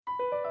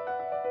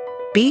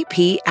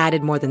BP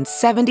added more than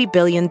 $70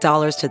 billion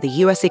to the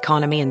U.S.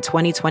 economy in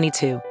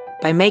 2022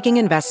 by making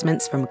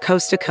investments from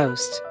coast to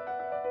coast.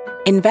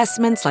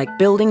 Investments like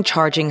building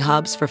charging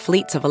hubs for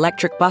fleets of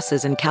electric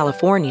buses in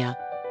California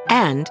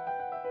and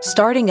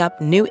starting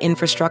up new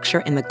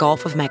infrastructure in the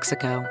Gulf of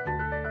Mexico.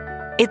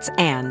 It's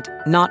and,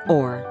 not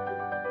or.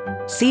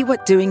 See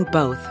what doing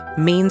both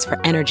means for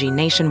energy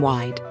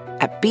nationwide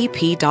at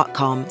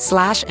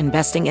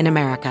bp.com/investing in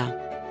America.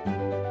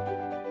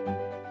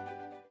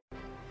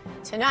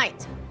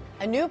 Tonight,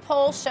 a new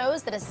poll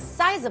shows that a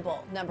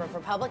sizable number of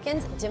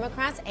Republicans,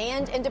 Democrats,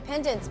 and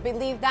independents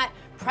believe that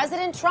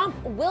President Trump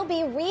will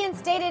be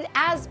reinstated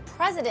as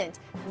president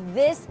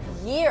this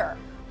year.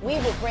 We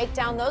will break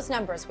down those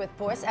numbers with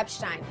Boris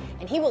Epshteyn,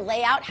 and he will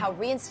lay out how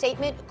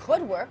reinstatement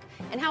could work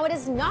and how it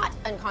is not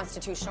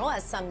unconstitutional,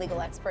 as some legal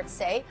experts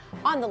say,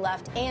 on the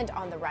left and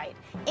on the right.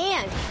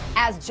 And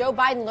as Joe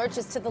Biden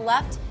lurches to the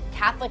left,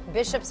 Catholic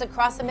bishops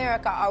across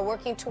America are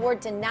working toward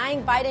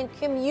denying Biden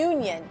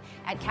communion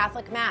at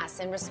Catholic Mass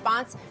in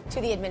response to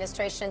the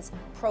administration's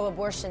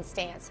pro-abortion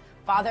stance.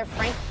 Father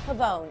Frank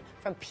Pavone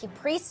from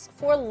Priests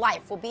for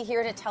Life will be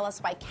here to tell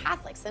us why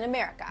Catholics in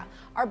America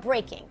are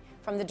breaking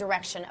from the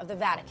direction of the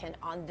Vatican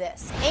on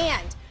this.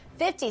 And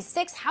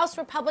 56 House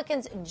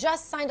Republicans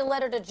just signed a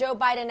letter to Joe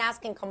Biden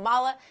asking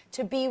Kamala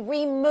to be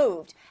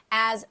removed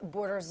as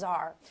border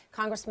czar.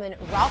 Congressman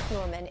Ralph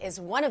Norman is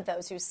one of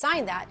those who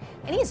signed that,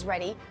 and he's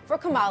ready for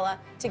Kamala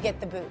to get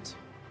the boot.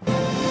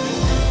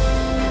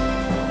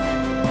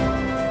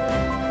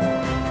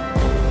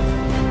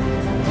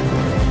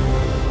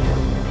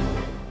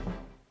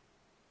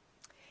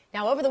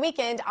 Now, over the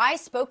weekend, I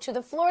spoke to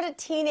the Florida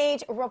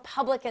Teenage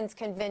Republicans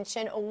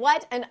Convention.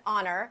 What an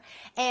honor.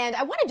 And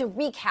I wanted to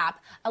recap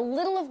a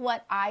little of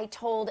what I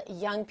told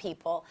young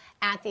people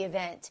at the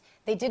event.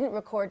 They didn't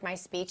record my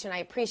speech, and I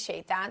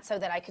appreciate that, so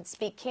that I could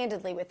speak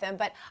candidly with them.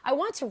 But I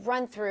want to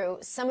run through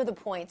some of the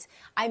points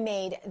I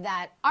made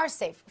that are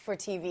safe for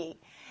TV.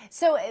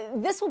 So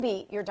this will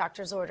be your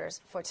doctor's orders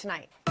for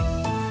tonight.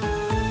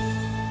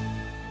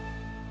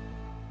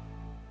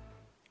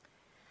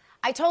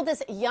 I told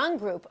this young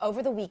group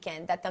over the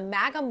weekend that the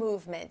MAGA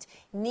movement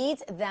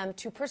needs them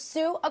to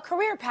pursue a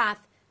career path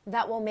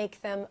that will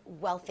make them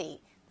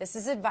wealthy. This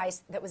is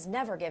advice that was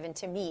never given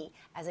to me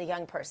as a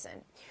young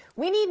person.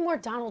 We need more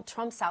Donald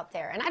Trumps out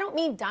there, and I don't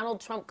mean Donald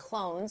Trump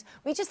clones.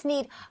 We just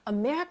need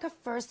America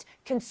First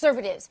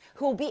conservatives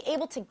who will be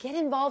able to get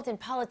involved in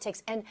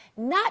politics and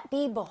not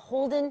be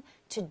beholden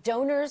to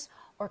donors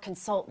or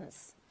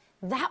consultants.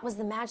 That was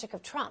the magic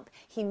of Trump.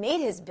 He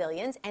made his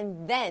billions,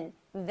 and then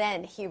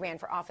he ran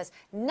for office,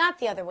 not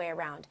the other way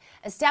around.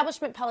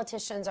 Establishment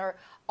politicians are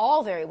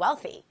all very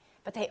wealthy,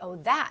 but they owe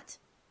that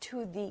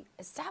to the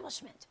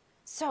establishment.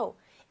 So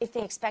if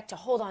they expect to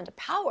hold on to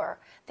power,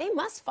 they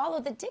must follow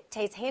the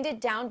dictates handed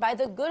down by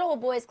the good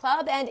old boys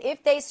club, and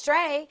if they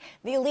stray,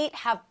 the elite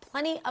have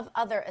plenty of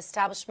other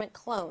establishment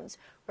clones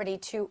ready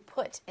to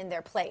put in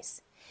their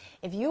place.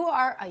 If you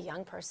are a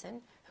young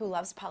person who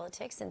loves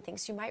politics and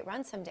thinks you might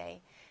run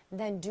someday,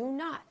 then do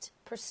not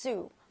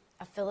pursue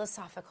a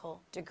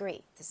philosophical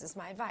degree. This is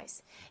my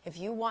advice. If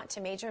you want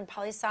to major in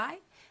poli-sci,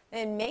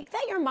 then make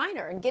that your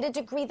minor and get a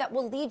degree that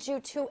will lead you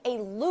to a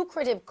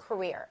lucrative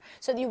career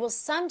so that you will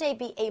someday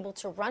be able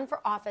to run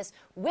for office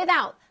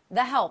without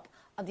the help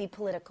of the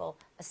political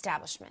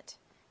establishment.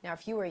 Now,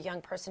 if you are a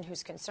young person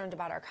who's concerned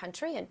about our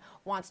country and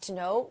wants to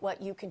know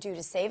what you can do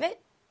to save it,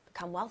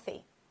 become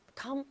wealthy.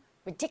 Become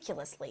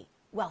ridiculously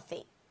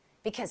wealthy,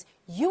 because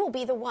you will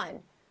be the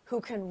one who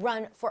can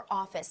run for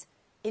office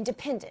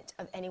independent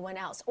of anyone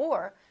else.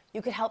 Or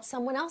you could help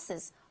someone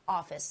else's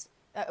office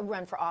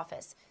run for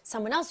office,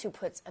 someone else who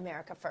puts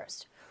America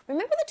first.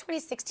 Remember the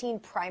 2016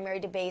 primary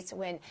debates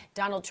when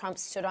Donald Trump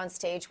stood on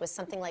stage with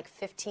something like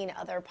 15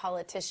 other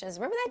politicians?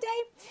 Remember that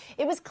day?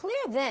 It was clear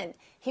then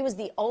he was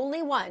the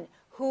only one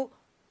who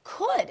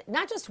could,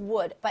 not just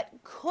would, but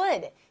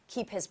could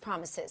keep his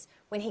promises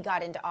when he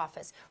got into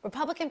office.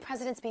 Republican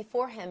presidents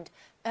before him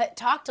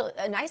talked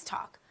a nice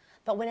talk,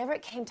 but whenever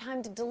it came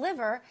time to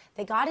deliver,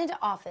 they got into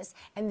office,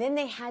 and then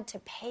they had to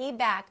pay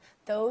back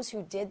those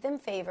who did them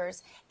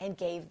favors and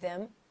gave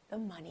them the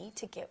money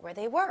to get where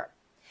they were.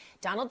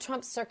 Donald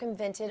Trump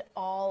circumvented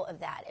all of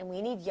that, and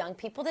we need young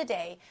people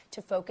today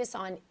to focus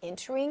on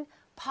entering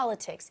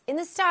politics in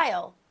the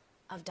style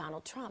of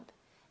Donald Trump.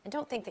 And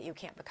don't think that you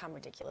can't become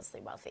ridiculously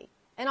wealthy.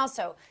 And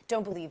also,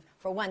 don't believe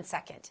for 1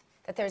 second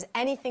that there's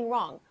anything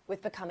wrong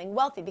with becoming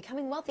wealthy.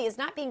 Becoming wealthy is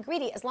not being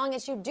greedy as long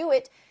as you do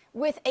it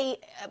with an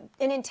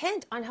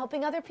intent on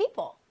helping other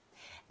people.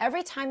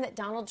 Every time that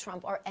Donald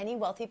Trump or any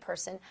wealthy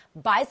person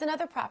buys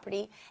another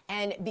property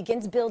and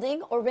begins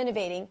building or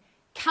renovating,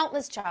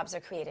 countless jobs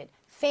are created.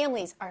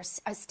 Families are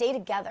stay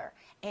together,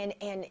 and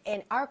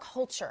our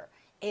culture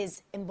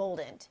is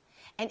emboldened.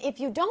 And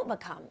if you don't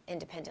become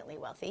independently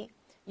wealthy,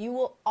 you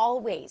will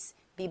always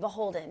be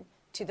beholden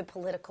to the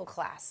political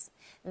class.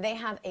 They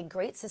have a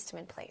great system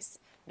in place.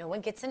 No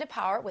one gets into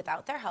power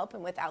without their help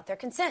and without their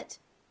consent,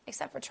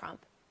 except for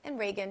Trump and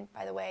Reagan,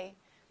 by the way.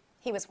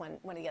 He was one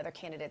of the other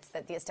candidates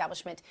that the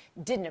establishment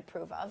didn't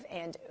approve of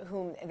and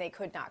whom they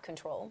could not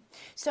control.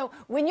 So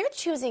when you're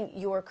choosing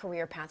your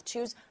career path,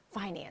 choose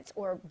finance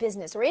or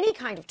business or any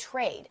kind of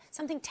trade,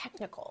 something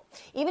technical.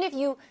 Even if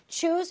you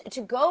choose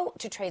to go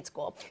to trade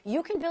school,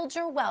 you can build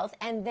your wealth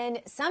and then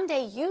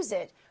someday use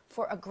it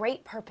for a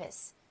great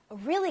purpose, a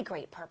really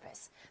great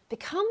purpose.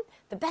 Become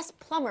the best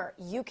plumber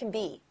you can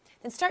be.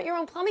 Then start your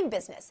own plumbing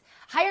business.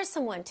 Hire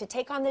someone to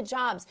take on the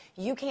jobs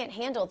you can't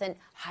handle, then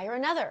hire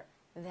another,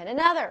 then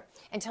another,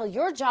 until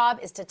your job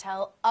is to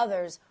tell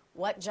others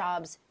what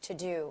jobs to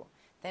do.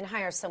 Then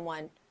hire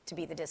someone to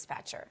be the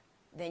dispatcher.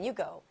 Then you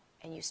go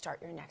and you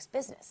start your next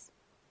business.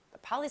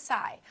 But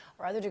poli-sci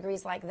or other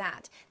degrees like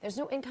that, there's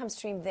no income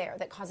stream there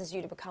that causes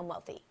you to become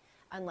wealthy,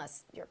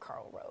 unless you're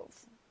Karl Rove.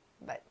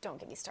 But don't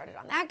get me started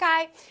on that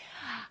guy.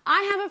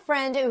 I have a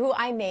friend who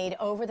I made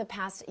over the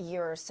past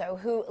year or so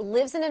who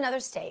lives in another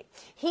state.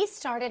 He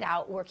started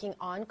out working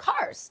on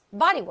cars,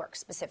 bodywork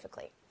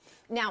specifically.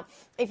 Now,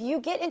 if you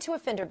get into a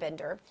fender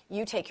bender,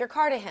 you take your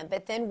car to him.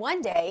 But then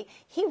one day,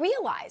 he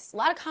realized, a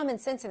lot of common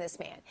sense in this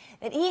man,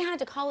 that he had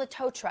to call a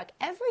tow truck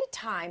every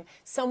time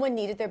someone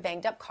needed their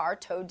banged up car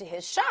towed to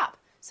his shop.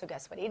 So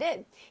guess what he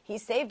did? He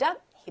saved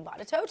up, he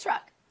bought a tow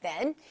truck.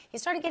 Then he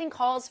started getting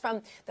calls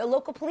from the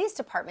local police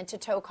department to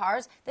tow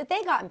cars that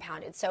they got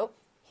impounded. So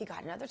he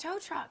got another tow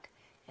truck,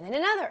 and then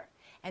another.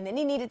 And then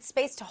he needed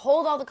space to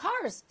hold all the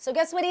cars. So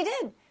guess what he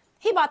did?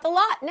 He bought the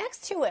lot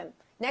next to him,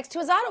 next to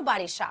his auto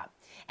body shop.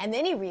 And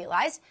then he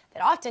realized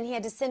that often he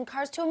had to send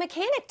cars to a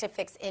mechanic to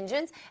fix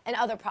engines and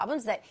other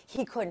problems that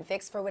he couldn't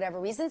fix for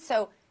whatever reason.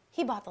 So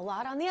he bought the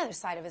lot on the other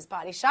side of his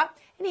body shop,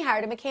 and he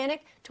hired a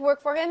mechanic to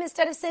work for him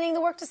instead of sending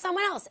the work to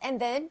someone else. And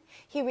then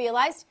he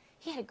realized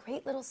he had a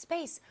great little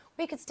space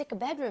where he could stick a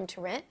bedroom to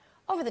rent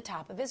over the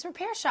top of his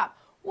repair shop.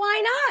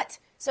 Why not?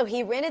 So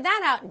he rented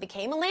that out and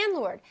became a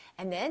landlord.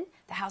 And then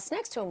the house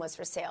next to him was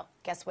for sale.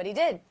 Guess what he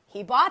did?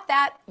 He bought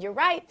that. You're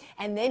right.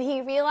 And then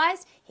he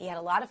realized he had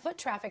a lot of foot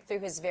traffic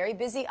through his very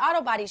busy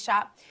auto body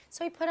shop.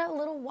 So he put a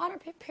little water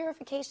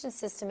purification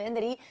system in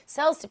that he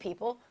sells to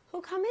people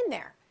who come in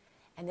there.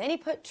 And then he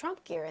put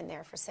Trump gear in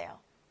there for sale.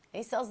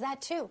 And he sells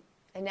that too.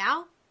 And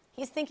now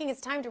he's thinking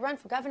it's time to run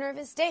for governor of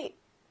his state.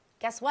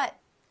 Guess what?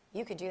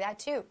 You could do that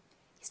too.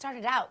 He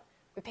started out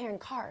repairing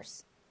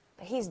cars,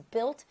 but he's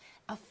built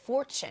a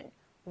fortune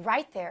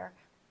right there,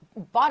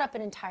 bought up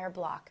an entire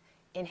block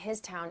in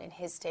his town, in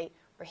his state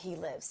where he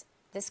lives.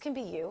 This can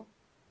be you.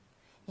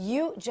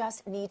 You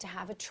just need to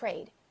have a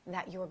trade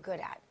that you're good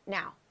at.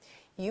 Now,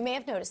 you may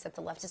have noticed that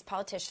the leftist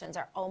politicians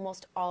are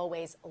almost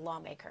always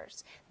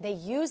lawmakers. They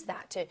use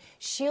that to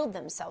shield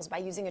themselves by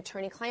using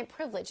attorney-client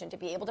privilege and to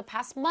be able to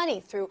pass money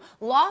through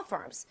law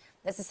firms.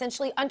 That's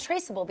essentially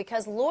untraceable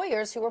because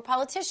lawyers who were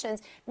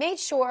politicians made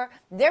sure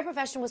their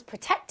profession was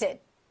protected,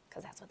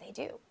 because that's what they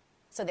do,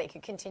 so they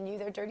could continue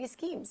their dirty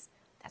schemes.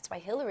 That's why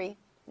Hillary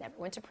never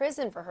went to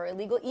prison for her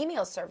illegal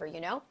email server, you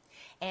know?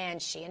 And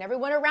she and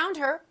everyone around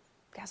her,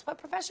 guess what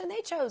profession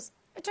they chose?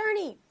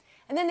 Attorney.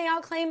 And then they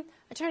all claim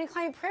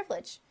attorney-client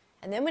privilege.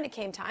 And then when it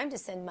came time to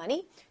send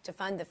money to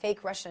fund the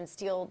fake Russian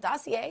Steele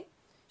dossier,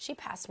 she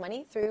passed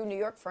money through New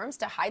York firms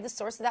to hide the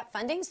source of that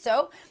funding.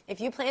 So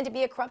if you plan to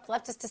be a corrupt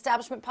leftist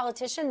establishment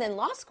politician, then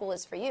law school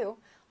is for you.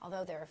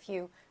 Although there are a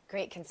few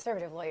great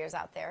conservative lawyers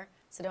out there,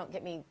 so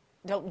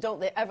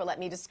don't ever let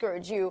me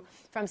discourage you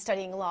from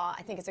studying law.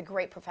 I think it's a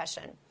great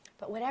profession.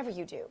 But whatever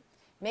you do,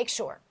 make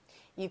sure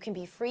you can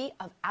be free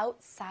of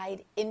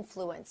outside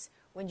influence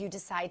when you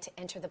decide to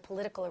enter the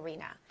political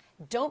arena.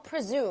 Don't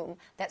presume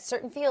that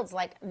certain fields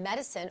like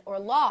medicine or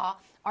law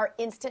are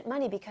instant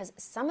money, because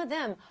some of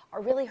them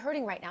are really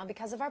hurting right now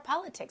because of our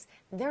politics.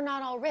 They're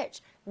not all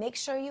rich. Make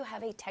sure you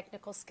have a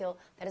technical skill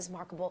that is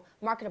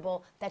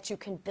marketable, that you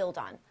can build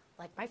on,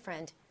 like my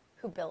friend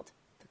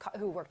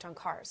who worked on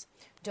cars.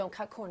 Don't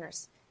cut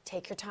corners.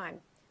 Take your time.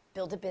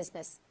 Build a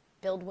business.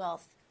 Build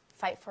wealth.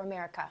 Fight for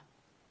America,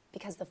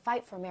 because the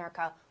fight for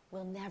America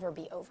will never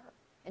be over.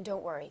 And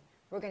don't worry,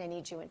 we're going to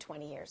need you in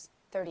 20 years,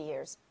 30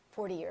 years,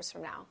 40 years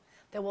from now.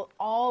 There will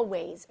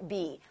always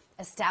be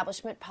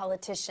establishment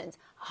politicians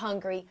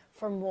hungry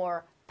for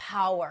more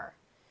power.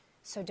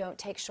 So don't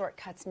take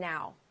shortcuts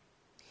now.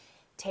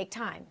 Take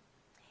time,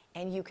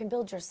 and you can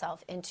build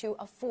yourself into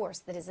a force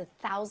that is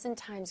 1,000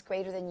 times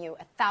greater than you,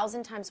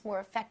 1,000 times more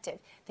effective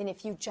than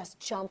if you just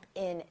jump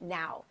in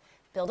now.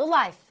 Build a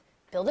life,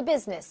 build a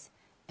business,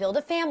 build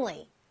a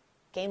family,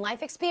 gain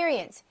life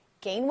experience,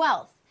 gain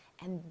wealth,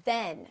 and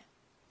then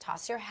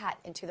toss your hat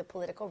into the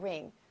political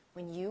ring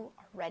when you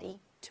are ready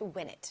to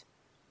win it.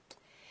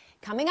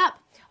 Coming up,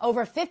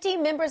 over 50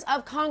 members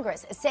of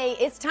Congress say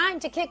it's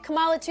time to kick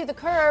Kamala to the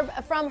curb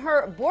from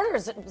her border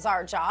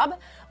czar job.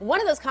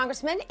 One of those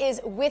congressmen is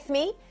with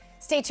me.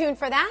 Stay tuned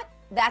for that.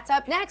 That's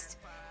up next.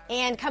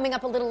 And coming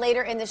up a little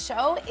later in the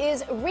show,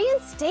 is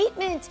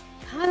reinstatement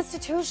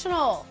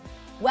constitutional?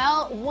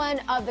 Well, one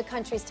of the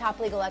country's top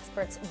legal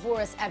experts,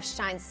 Boris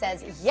Epshteyn,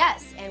 says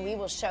yes, and we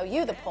will show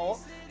you the poll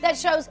that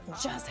shows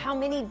just how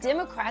many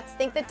Democrats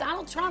think that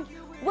Donald Trump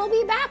will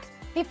be back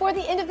before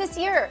the end of this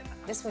year.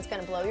 This one's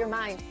going to blow your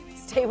mind.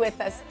 Stay Stay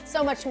with us.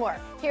 So much more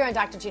here on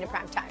Dr. Gina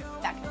Primetime.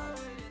 Back in a moment.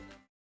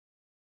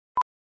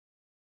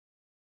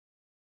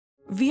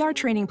 VR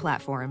training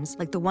platforms,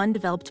 like the one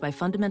developed by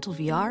Fundamental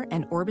VR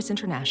and Orbis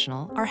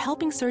International, are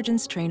helping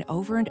surgeons train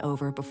over and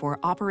over before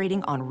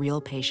operating on real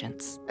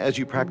patients. As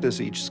you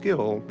practice each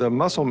skill, the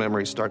muscle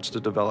memory starts to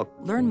develop.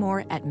 Learn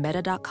more at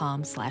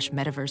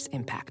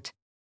meta.com/metaverseimpact.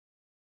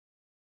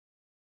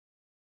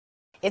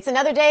 It's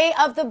another day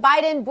of the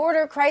Biden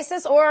border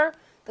crisis, or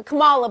the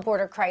Kamala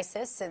border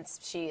crisis, since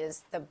she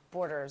is the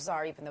border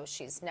czar, even though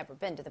she's never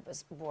been to the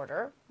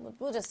border.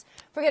 We'll just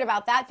forget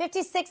about that.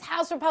 56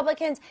 House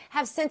Republicans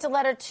have sent a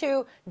letter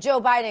to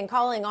Joe Biden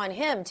calling on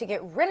him to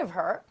get rid of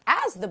her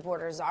as the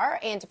border czar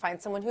and to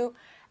find someone who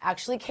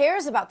actually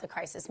cares about the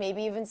crisis,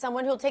 maybe even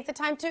someone who'll take the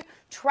time to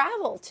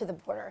travel to the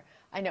border.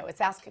 I know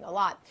it's asking a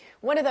lot.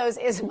 One of those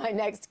is my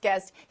next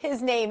guest.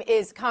 His name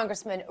is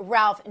Congressman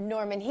Ralph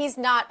Norman. He's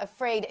not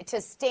afraid to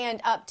stand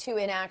up to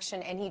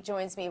inaction, and he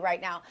joins me right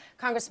now.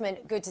 Congressman,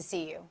 good to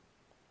see you.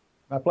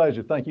 My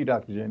pleasure. Thank you,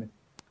 Dr. Jenny.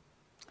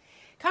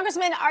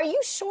 Congressman, are you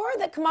sure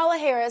that Kamala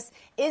Harris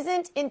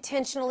isn't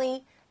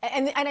intentionally,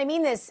 and I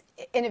mean this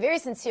in a very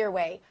sincere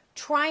way,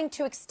 trying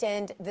to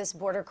extend this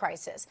border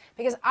crisis?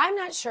 Because I'm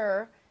not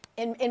sure,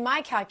 in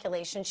my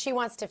calculation, she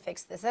wants to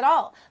fix this at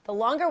all. The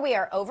longer we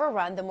are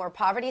overrun, the more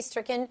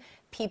poverty-stricken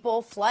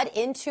people flood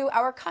into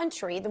our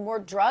country, the more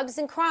drugs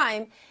and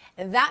crime.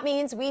 And that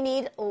means we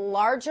need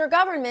larger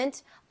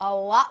government, a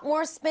lot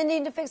more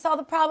spending to fix all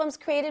the problems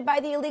created by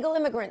the illegal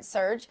immigrant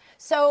surge.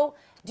 So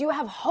do you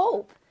have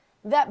hope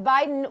that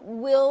Biden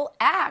will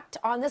act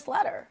on this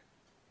letter?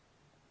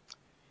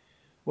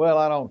 Well,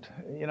 I don't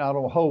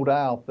hold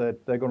out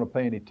that they're going to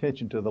pay any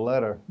attention to the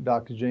letter,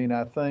 Dr. Jean.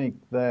 I think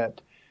that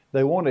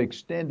they want to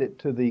extend it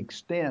to the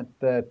extent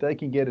that they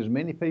can get as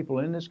many people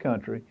in this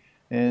country,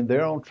 and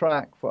they're on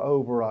track for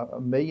over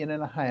 1.5 million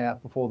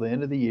before the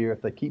end of the year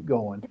if they keep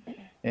going.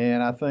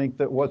 And I think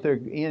that what their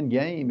end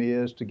game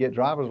is to get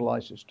driver's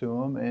license to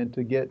them and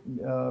to get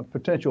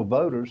potential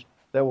voters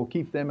that will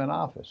keep them in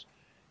office.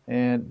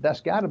 And that's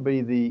got to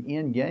be the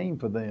end game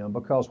for them,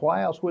 because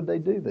why else would they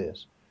do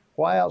this?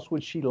 Why else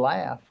would she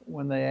laugh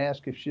when they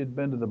asked if she had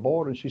been to the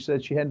border and she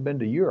said she hadn't been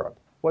to Europe?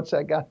 What's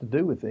that got to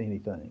do with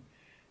anything?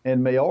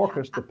 And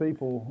Mayorkas, the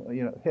people,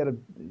 head of,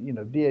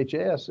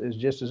 DHS, is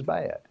just as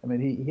bad. I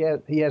mean,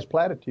 he has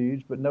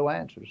platitudes, but no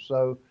answers.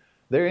 So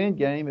their end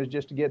game is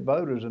just to get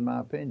voters, in my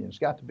opinion. It's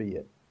got to be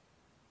it.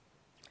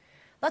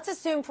 Let's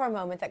assume for a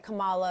moment that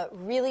Kamala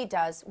really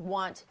does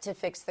want to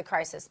fix the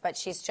crisis, but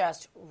she's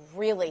just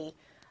really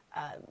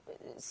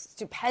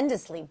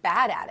stupendously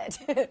bad at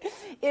it.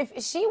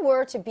 If she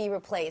were to be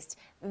replaced,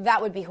 that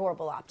would be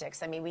horrible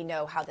optics. I mean, we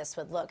know how this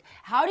would look.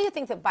 How do you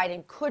think that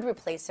Biden could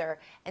replace her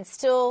and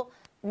still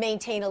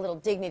maintain a little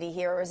dignity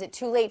here, or is it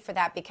too late for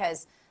that,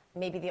 because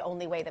maybe the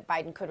only way that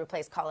Biden could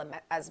replace Kamala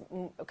as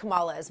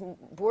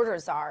border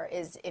czar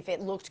is if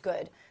it looked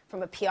good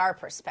from a PR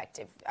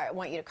perspective? I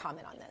want you to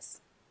comment on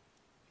this.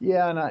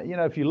 Yeah, and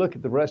if you look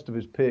at the rest of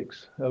his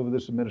picks over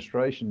this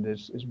administration,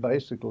 it's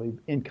basically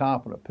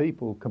incompetent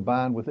people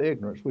combined with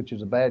ignorance, which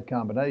is a bad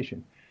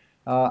combination.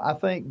 I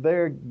think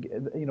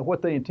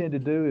what they intend to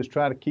do is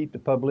try to keep the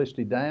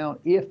publicity down.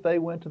 If they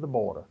went to the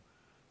border,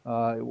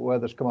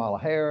 whether it's Kamala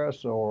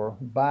Harris or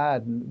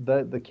Biden,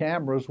 the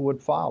cameras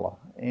would follow.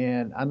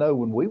 And I know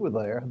when we were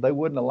there, they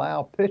wouldn't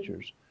allow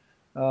pictures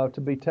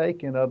to be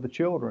taken of the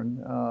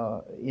children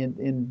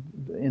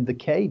in the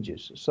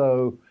cages.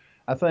 So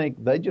I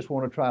think they just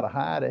want to try to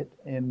hide it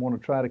and want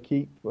to try to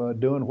keep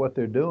doing what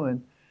they're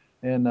doing.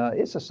 And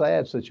it's a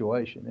sad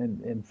situation.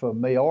 And for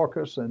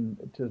Mayorkas and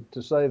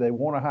to say they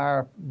want to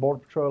hire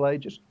Border Patrol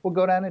agents, well,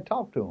 go down and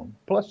talk to them.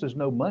 Plus, there's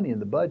no money in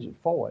the budget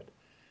for it.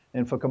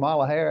 And for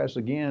Kamala Harris,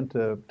 again,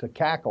 to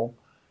cackle,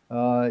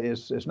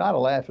 it's not a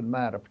laughing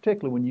matter,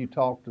 particularly when you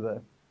talk to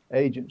the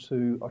agents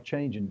who are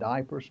changing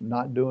diapers,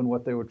 not doing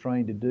what they were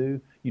trained to do.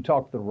 You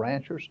talk to the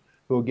ranchers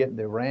who are getting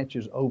their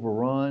ranches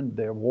overrun,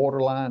 their water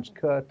lines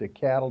cut, their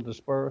cattle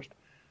dispersed.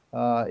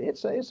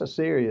 It's a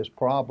serious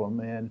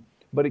problem,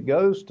 but it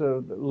goes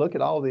to look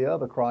at all the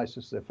other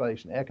crises they're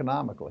facing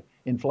economically,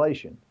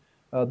 inflation.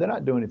 They're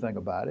not doing anything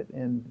about it.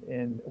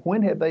 And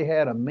when have they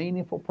had a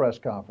meaningful press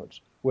conference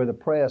where the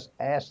press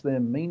asks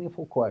them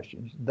meaningful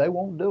questions? They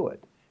won't do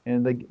it,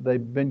 and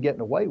they've been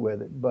getting away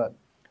with it. But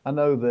I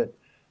know that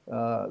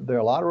there are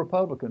a lot of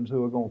Republicans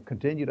who are going to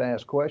continue to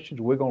ask questions.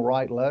 We're going to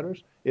write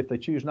letters. If they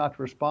choose not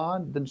to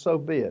respond, then so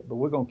be it. But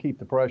we're going to keep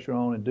the pressure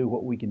on and do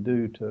what we can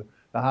do to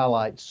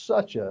highlight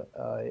such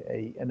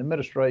an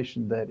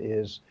administration that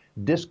is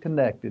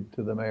disconnected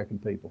to the American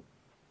people.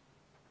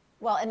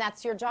 Well, and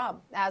that's your job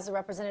as a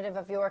representative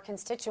of your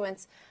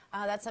constituents.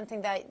 That's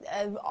something that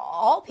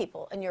all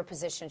people in your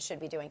position should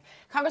be doing.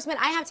 Congressman,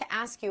 I have to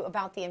ask you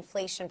about the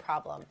inflation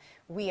problem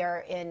we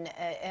are in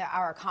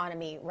our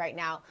economy right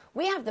now.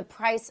 We have the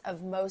price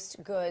of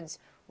most goods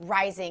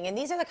rising, and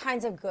these are the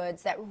kinds of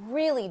goods that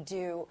really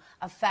do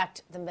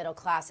affect the middle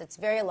class. It's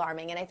very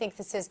alarming, and I think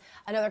this is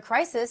another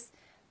crisis.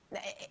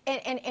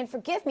 And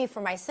forgive me for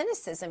my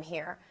cynicism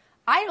here.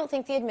 I don't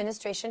think the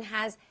administration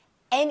has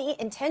any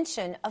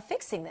intention of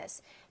fixing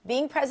this.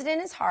 Being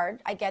president is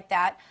hard. I get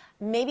that.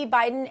 Maybe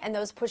Biden and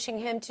those pushing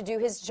him to do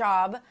his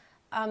job,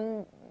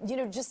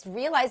 just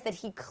realize that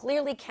he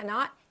clearly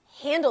cannot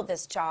handle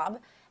this job.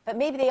 But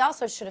maybe they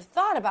also should have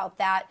thought about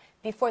that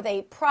before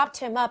they propped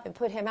him up and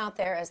put him out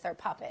there as their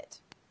puppet.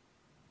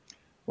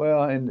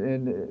 Well,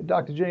 and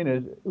Dr.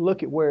 Gina,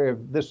 look at where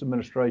this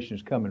administration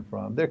is coming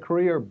from. They're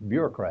career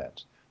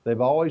bureaucrats.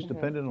 They've always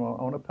depended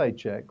on a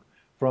paycheck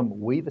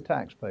from we, the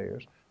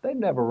taxpayers. They've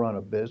never run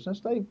a business.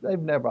 They've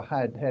never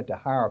had to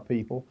hire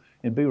people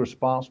and be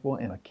responsible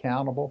and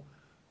accountable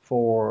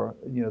for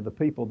the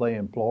people they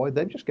employ.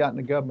 They've just gotten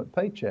a government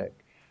paycheck.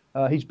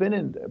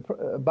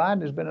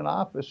 Biden has been in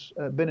office,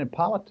 been in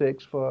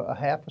politics for a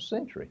half a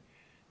century,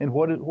 and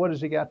what has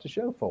he got to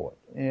show for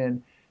it?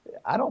 And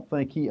I don't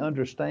think he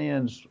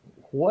understands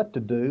what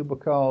to do,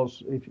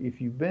 because if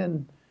you've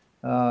been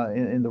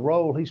in the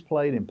role he's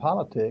played in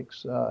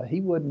politics, he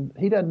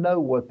doesn't know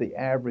what the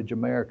average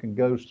American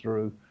goes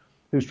through,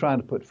 who's trying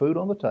to put food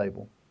on the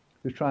table,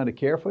 who's trying to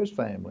care for his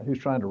family, who's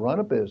trying to run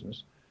a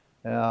business.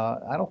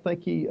 I don't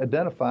think he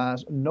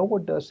identifies, nor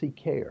does he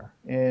care.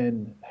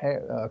 And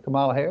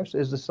Kamala Harris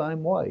is the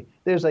same way.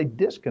 There's a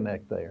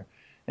disconnect there,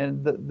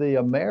 and the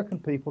American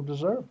people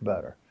deserve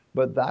better.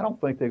 But I don't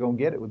think they're going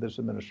to get it with this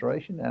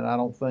administration, and I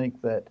don't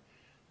think that.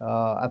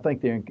 I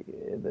think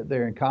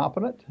they're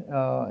incompetent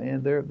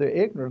and they're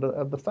ignorant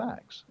of the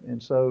facts.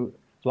 And so,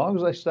 as long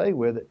as they stay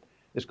with it,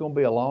 it's going to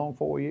be a long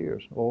 4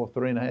 years or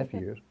 3.5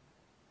 years.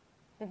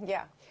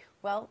 Yeah.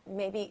 Well,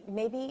 maybe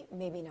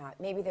not.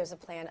 Maybe there's a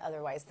plan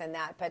otherwise than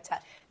that. But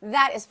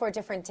that is for a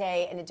different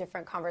day and a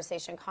different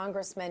conversation.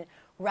 Congressman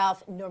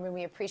Ralph Norman,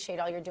 we appreciate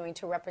all you're doing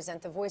to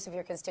represent the voice of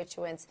your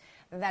constituents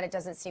that it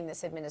doesn't seem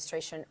this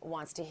administration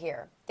wants to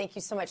hear. Thank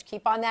you so much.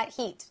 Keep on that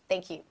heat.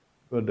 Thank you.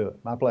 We'll do it.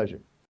 My pleasure.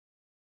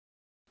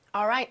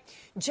 All right.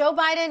 Joe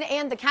Biden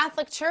and the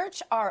Catholic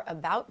Church are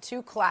about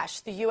to clash.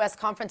 The U.S.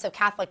 Conference of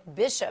Catholic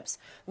Bishops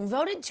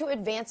voted to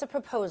advance a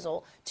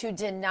proposal to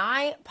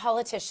deny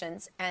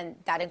politicians, and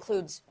that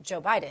includes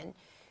Joe Biden,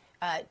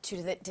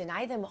 to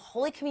deny them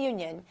Holy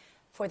Communion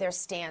for their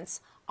stance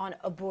on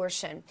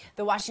abortion.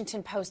 The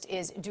Washington Post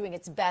is doing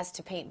its best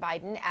to paint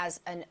Biden as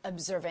an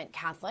observant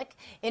Catholic.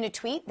 In a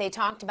tweet, they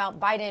talked about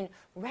Biden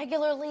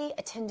regularly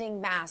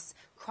attending Mass,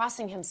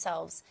 crossing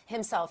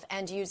himself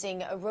and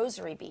using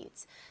rosary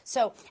beads.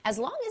 So as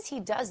long as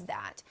he does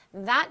that,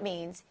 that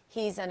means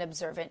he's an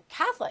observant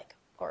Catholic,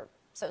 or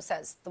so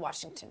says the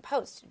Washington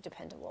Post,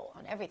 dependable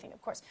on everything,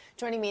 of course.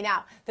 Joining me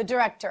now, the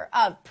director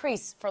of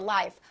Priests for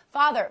Life,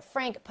 Father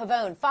Frank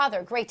Pavone.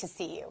 Father, great to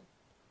see you.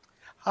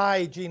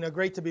 Hi, Gina.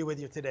 Great to be with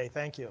you today.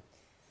 Thank you.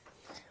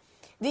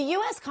 The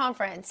U.S.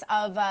 Conference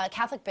of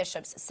Catholic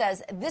Bishops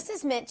says this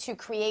is meant to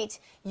create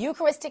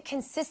Eucharistic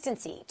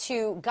consistency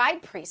to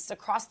guide priests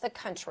across the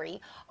country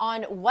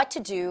on what to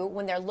do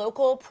when their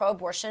local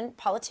pro-abortion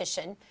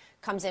politician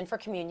comes in for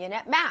communion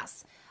at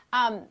Mass.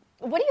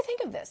 What do you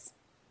think of this?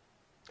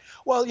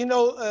 Well,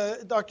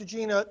 Dr.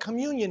 Gina,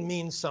 communion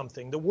means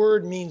something. The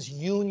word means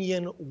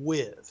union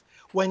with.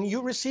 When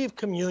you receive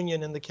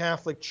communion in the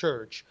Catholic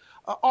Church,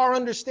 our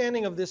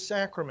understanding of this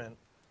sacrament,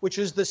 which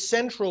is the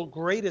central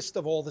greatest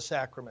of all the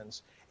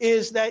sacraments,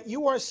 is that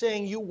you are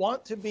saying you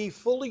want to be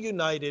fully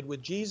united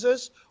with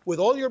Jesus, with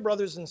all your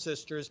brothers and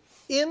sisters,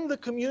 in the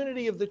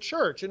community of the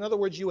Church. In other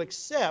words, you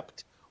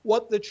accept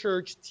what the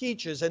Church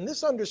teaches. And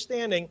this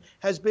understanding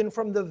has been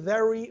from the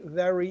very,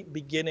 very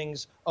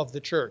beginnings of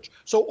the Church.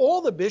 So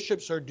all the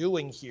bishops are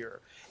doing here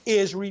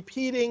is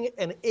repeating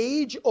an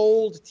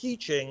age-old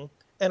teaching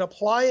and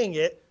applying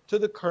it to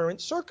the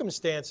current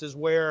circumstances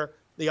where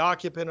the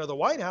occupant of the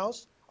White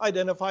House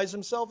identifies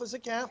himself as a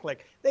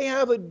Catholic. They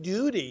have a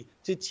duty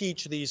to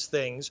teach these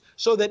things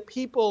so that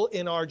people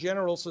in our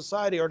general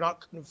society are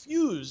not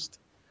confused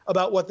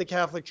about what the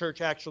Catholic Church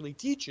actually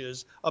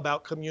teaches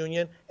about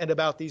communion and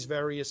about these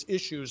various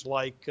issues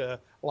like the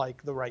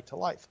right to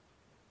life.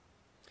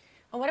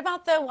 And what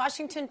about the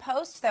Washington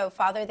Post, though,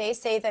 Father? They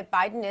say that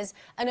Biden is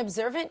an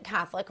observant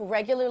Catholic,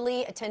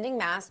 regularly attending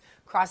Mass,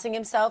 crossing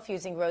himself,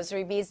 using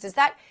rosary beads. Does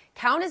that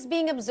count as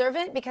being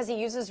observant because he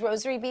uses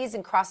rosary beads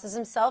and crosses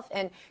himself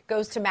and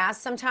goes to Mass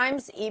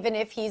sometimes, even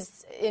if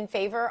he's in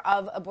favor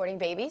of aborting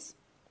babies?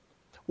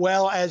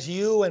 Well, as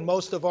you and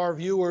most of our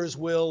viewers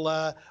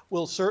will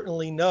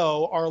certainly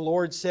know, our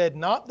Lord said,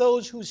 not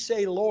those who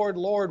say, Lord,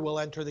 Lord, will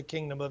enter the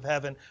kingdom of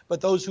heaven,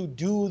 but those who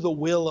do the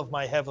will of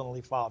my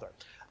heavenly Father.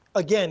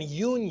 Again,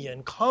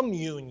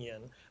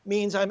 communion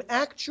means I'm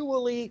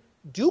actually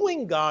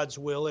doing God's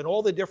will in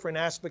all the different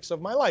aspects of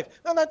my life.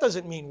 Now, that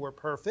doesn't mean we're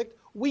perfect.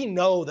 We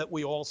know that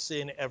we all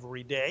sin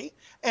every day.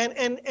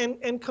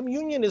 And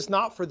communion is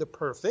not for the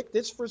perfect.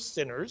 It's for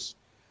sinners.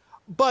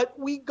 But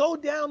we go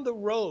down the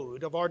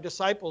road of our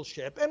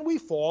discipleship, and we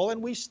fall,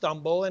 and we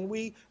stumble, and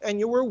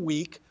we're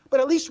weak, but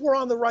at least we're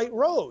on the right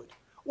road.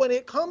 When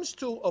it comes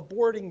to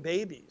aborting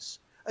babies,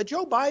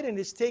 Joe Biden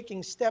is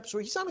taking steps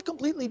where he's on a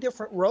completely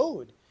different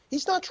road.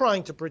 He's not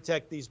trying to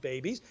protect these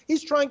babies.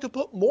 He's trying to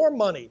put more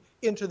money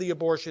into the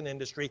abortion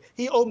industry.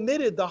 He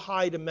omitted the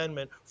Hyde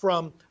Amendment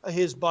from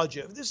his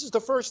budget. This is the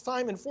first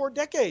time in 4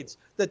 decades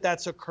that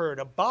that's occurred,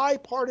 a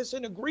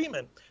bipartisan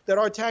agreement that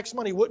our tax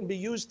money wouldn't be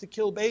used to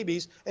kill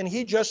babies, and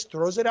he just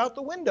throws it out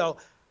the window.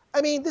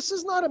 I mean, this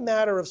is not a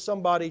matter of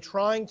somebody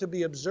trying to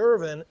be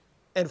observant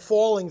and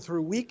falling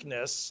through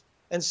weakness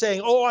and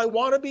saying, oh, I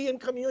want to be in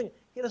communion.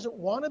 He doesn't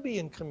want to be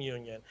in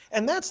communion.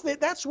 And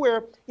that's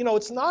where,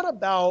 it's not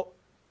about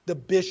the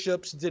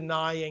bishops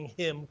denying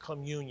him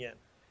communion.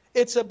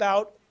 It's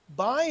about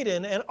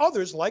Biden and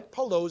others like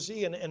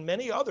Pelosi and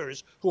many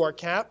others who are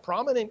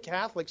prominent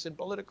Catholics in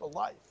political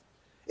life.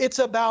 It's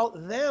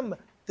about them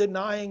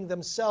denying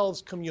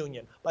themselves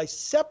communion by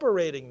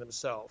separating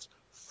themselves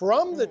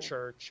from the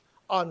church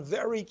on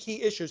very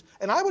key issues.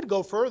 And I would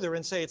go further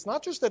and say it's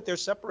not just that they're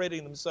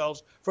separating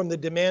themselves from the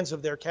demands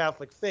of their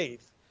Catholic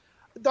faith.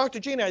 Dr.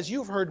 Gina, as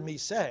you've heard me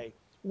say,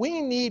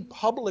 we need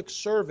public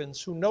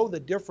servants who know the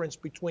difference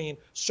between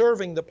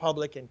serving the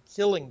public and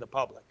killing the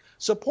public.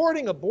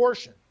 Supporting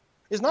abortion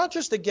is not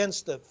just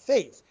against the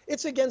faith,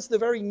 it's against the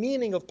very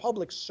meaning of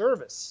public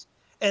service.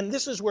 And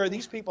this is where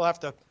these people have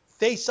to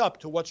face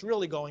up to what's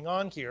really going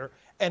on here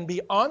and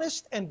be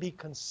honest and be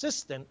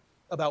consistent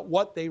about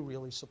what they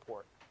really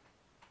support.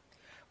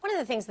 One of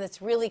the things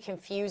that's really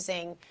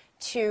confusing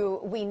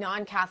to we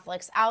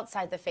non-Catholics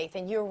outside the faith,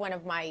 and you're one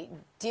of my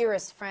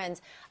dearest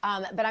friends,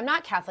 but I'm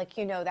not Catholic,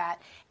 you know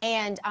that.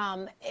 And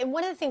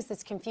one of the things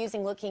that's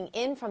confusing looking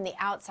in from the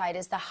outside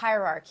is the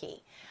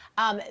hierarchy.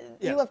 Yes.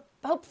 You have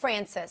Pope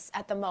Francis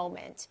at the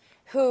moment,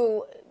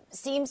 who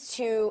seems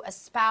to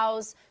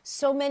espouse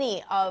so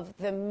many of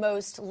the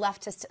most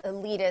leftist,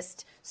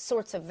 elitist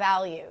sorts of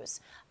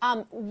values.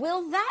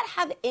 Will that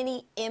have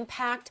any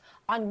impact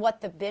on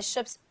what the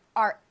bishops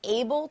are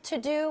able to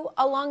do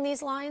along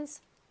these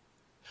lines?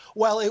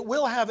 Well, it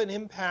will have an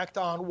impact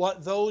on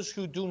what those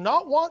who do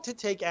not want to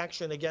take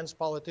action against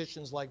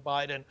politicians like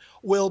Biden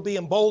will be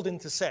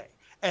emboldened to say.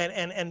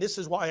 And this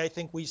is why I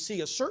think we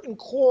see a certain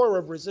core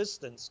of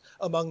resistance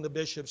among the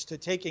bishops to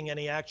taking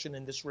any action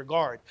in this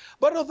regard.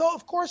 But although,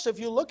 of course, if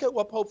you look at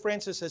what Pope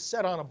Francis has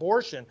said on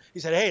abortion, he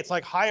said, hey, it's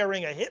like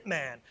hiring a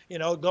hitman,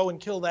 go and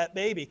kill that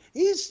baby.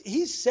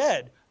 He's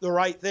said the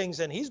right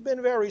things, and he's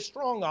been very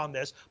strong on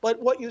this.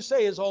 But what you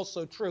say is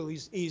also true.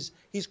 He's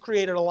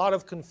created a lot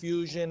of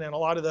confusion, and a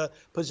lot of the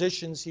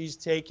positions he's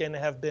taken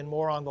have been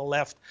more on the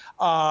left.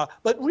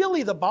 But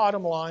really, the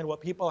bottom line, what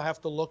people have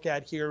to look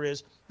at here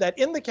is that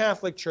in the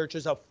Catholic Church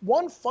is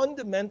one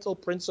fundamental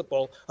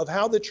principle of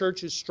how the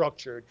church is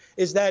structured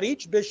is that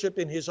each bishop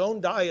in his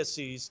own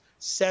diocese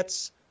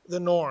sets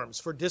the norms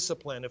for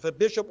discipline. If a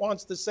bishop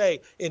wants to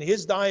say in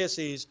his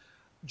diocese,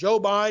 Joe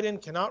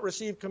Biden cannot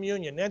receive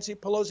communion, Nancy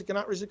Pelosi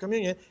cannot receive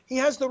communion, he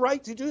has the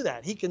right to do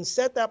that. He can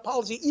set that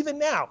policy even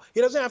now. He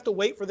doesn't have to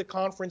wait for the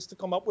conference to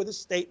come up with a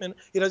statement.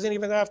 He doesn't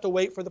even have to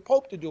wait for the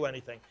Pope to do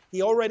anything.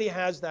 He already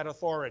has that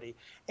authority.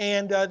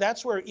 And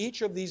that's where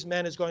each of these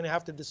men is going to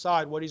have to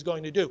decide what he's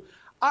going to do.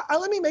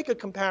 Let me make a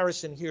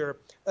comparison here,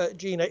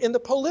 Gina. In the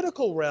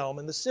political realm,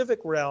 in the civic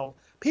realm,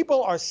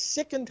 people are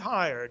sick and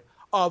tired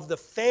of the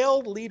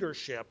failed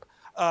leadership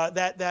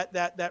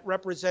that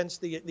represents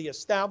the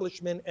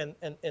establishment and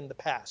the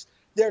past.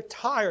 They're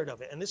tired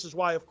of it. And this is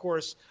why, of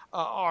course,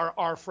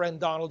 our friend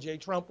Donald J.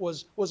 Trump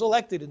was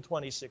elected in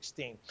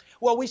 2016.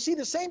 Well, we see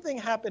the same thing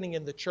happening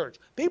in the church.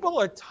 People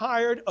are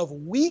tired of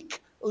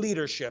weak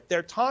leadership.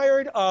 They're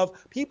tired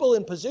of people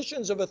in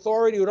positions of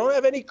authority who don't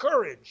have any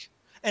courage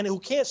and who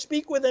can't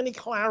speak with any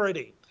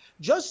clarity.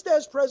 Just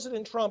as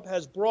President Trump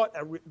has brought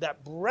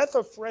that breath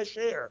of fresh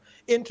air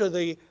into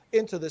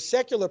the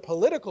secular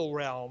political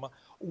realm,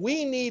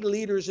 we need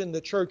leaders in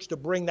the church to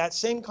bring that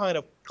same kind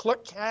of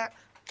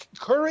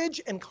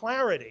courage and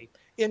clarity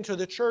into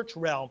the church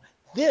realm.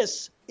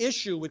 This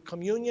issue with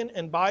communion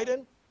and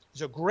Biden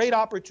is a great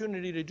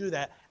opportunity to do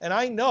that. And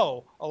I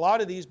know a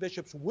lot of these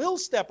bishops will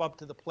step up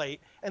to the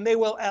plate, and they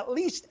will at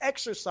least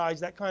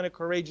exercise that kind of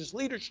courageous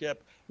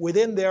leadership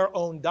within their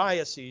own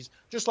diocese,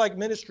 just like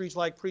ministries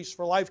like Priests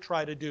for Life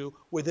try to do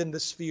within the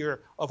sphere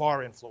of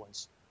our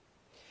influence.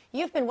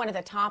 You've been one of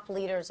the top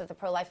leaders of the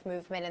pro-life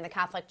movement in the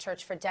Catholic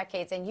Church for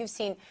decades, and you've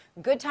seen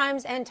good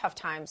times and tough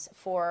times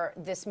for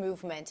this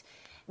movement.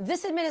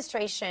 This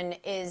administration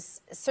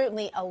is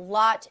certainly a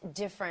lot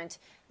different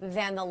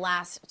than the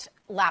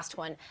last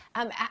one.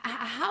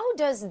 How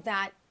does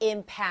that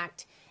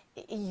impact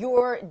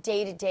your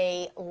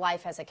day-to-day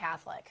life as a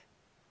Catholic?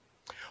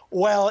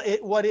 Well,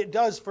 what it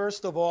does,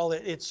 first of all,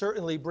 it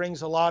certainly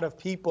brings a lot of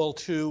people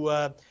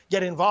to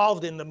get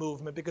involved in the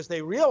movement because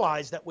they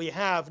realize that we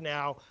have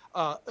now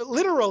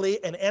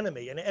literally an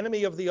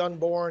enemy of the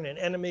unborn, an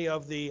enemy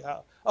of the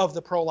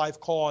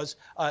pro-life cause,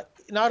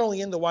 not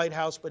only in the White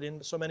House, but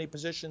in so many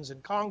positions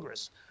in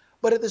Congress.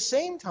 But at the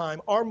same time,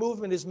 our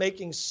movement is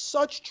making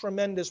such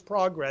tremendous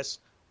progress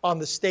on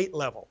the state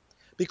level.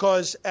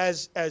 Because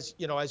as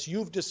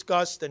you've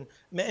discussed, and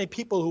many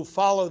people who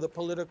follow the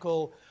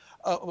political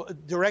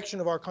direction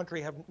of our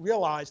country have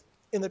realized,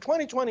 in the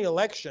 2020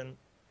 election,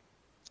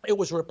 It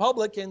was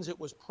Republicans, it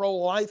was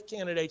pro-life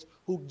candidates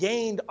who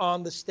gained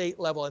on the state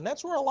level. And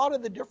that's where a lot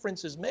of the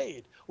difference is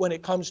made when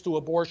it comes to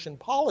abortion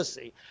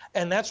policy.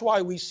 And that's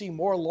why we see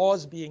more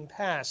laws being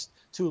passed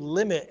to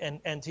limit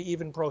and to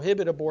even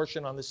prohibit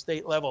abortion on the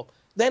state level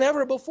than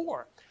ever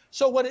before.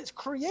 So what it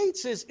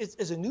creates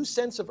is a new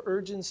sense of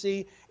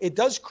urgency. It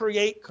does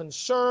create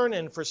concern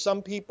and for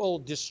some people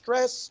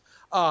distress,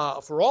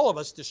 for all of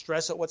us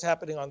distress at what's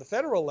happening on the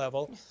federal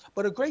level,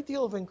 but a great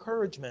deal of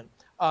encouragement,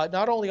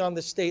 not only on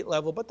the state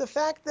level, but the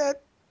fact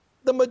that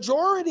the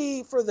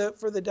majority for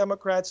the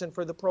Democrats and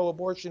for the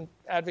pro-abortion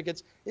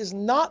advocates is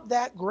not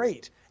that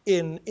great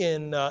in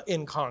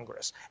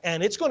Congress.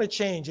 And it's going to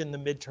change in the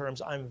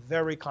midterms, I'm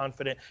very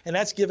confident. And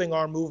that's giving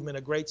our movement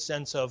a great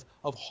sense of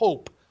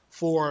hope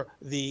for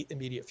the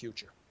immediate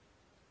future.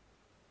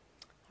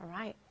 All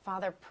right,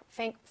 Father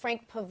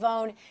Frank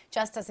Pavone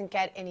just doesn't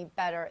get any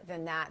better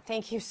than that.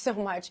 Thank you so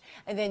much.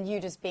 And then you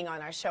just being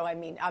on our show. I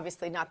mean,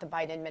 obviously not the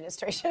Biden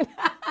administration,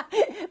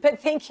 but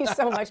thank you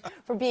so much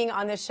for being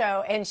on the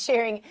show and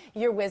sharing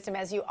your wisdom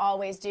as you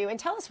always do. And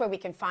tell us where we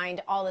can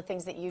find all the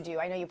things that you do.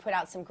 I know you put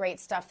out some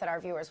great stuff that our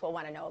viewers will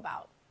want to know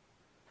about.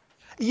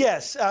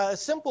 Yes, a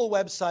simple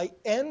website,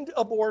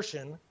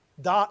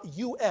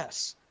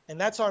 endabortion.us. And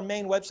that's our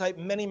main website,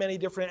 many, many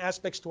different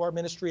aspects to our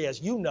ministry,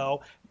 as you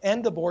know,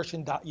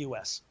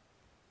 endabortion.us.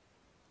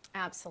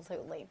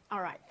 Absolutely.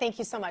 All right. Thank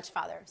you so much,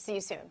 Father. See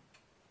you soon.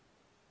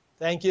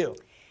 Thank you.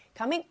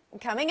 Coming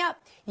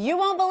up, you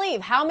won't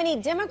believe how many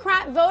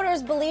Democrat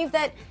voters believe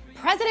that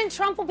President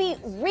Trump will be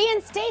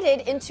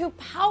reinstated into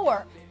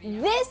power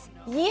this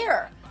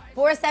year.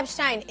 Boris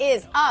Epshteyn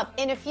is up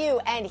in a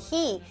few, and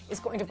he is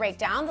going to break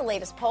down the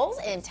latest polls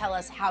and tell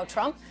us how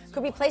Trump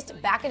could be placed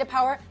back into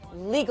power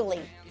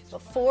legally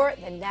before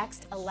the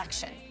next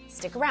election.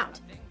 Stick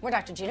around. We're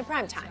Dr. Gina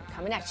Primetime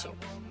coming at you.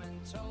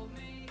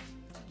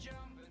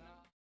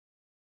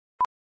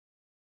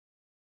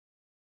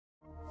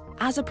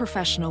 As a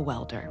professional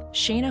welder,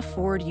 Shayna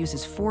Ford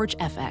uses Forge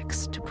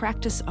FX to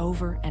practice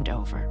over and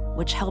over,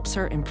 which helps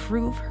her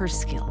improve her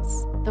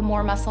skills. The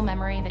more muscle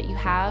memory that you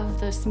have,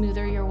 the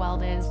smoother your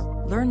weld is.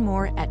 Learn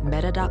more at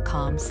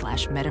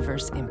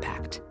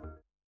meta.com/metaverseimpact.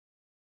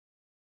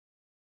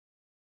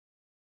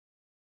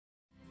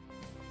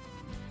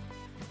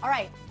 All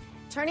right,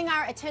 turning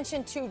our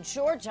attention to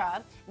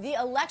Georgia, the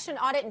election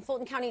audit in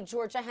Fulton County,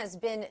 Georgia has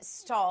been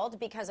stalled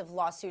because of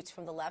lawsuits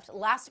from the left.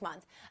 Last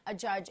month, a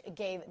judge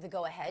gave the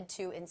go-ahead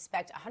to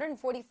inspect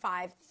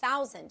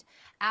 145,000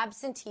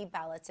 absentee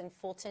ballots in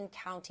Fulton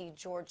County,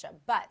 Georgia.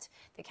 But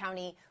the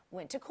county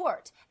went to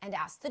court and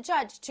asked the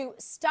judge to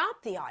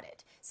stop the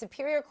audit.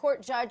 Superior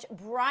Court Judge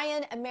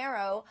Brian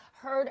Amaro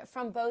heard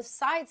from both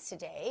sides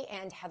today,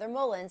 and Heather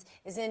Mullins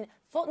is in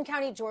Fulton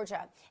County,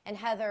 Georgia. And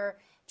Heather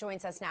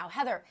joins us now.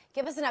 Heather,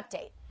 give us an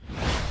update.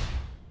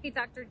 Hey,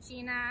 Dr.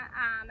 Gina.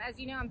 As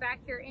you know, I'm back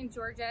here in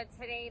Georgia.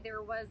 Today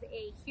there was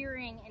a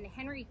hearing in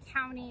Henry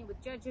County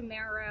with Judge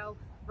Amaro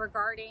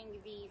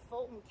regarding the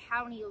Fulton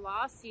County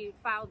lawsuit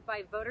filed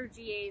by voter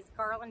GAs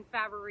Garland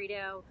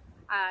Favorito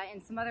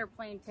and some other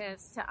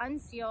plaintiffs to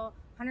unseal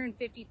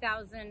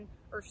 150,000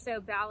 or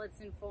so ballots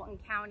in Fulton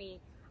County.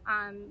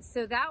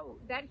 So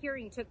that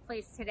hearing took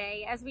place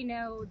today. As we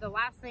know, the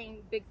last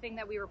big thing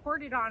that we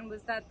reported on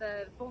was that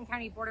the Fulton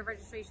County Board of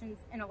Registrations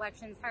and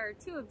Elections hired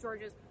two of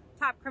Georgia's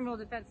top criminal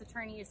defense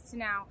attorneys to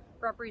now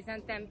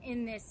represent them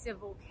in this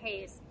civil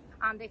case.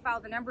 They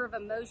filed a number of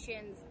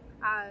motions.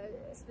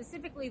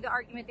 Specifically, the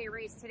argument they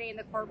raised today in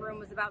the courtroom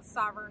was about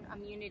sovereign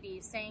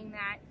immunity, saying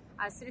that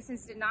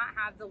citizens did not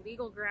have the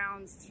legal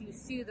grounds to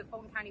sue the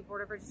Fulton County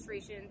Board of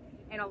Registration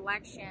and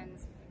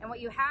Elections. And what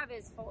you have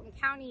is Fulton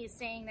County is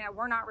saying that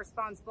we're not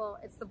responsible.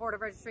 It's the Board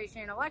of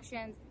Registration and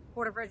Elections.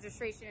 Board of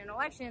Registration and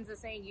Elections is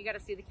saying you got to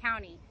sue the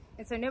county.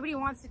 And so nobody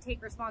wants to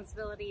take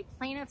responsibility.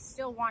 Plaintiffs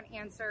still want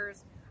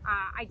answers.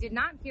 I did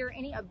not hear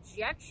any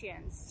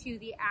objections to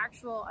the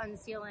actual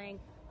unsealing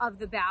of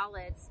the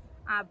ballots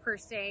per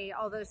se,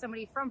 although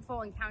somebody from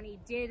Fulton County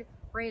did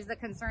raise the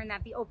concern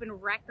that the Open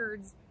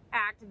Records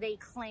Act, they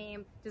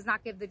claim, does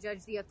not give the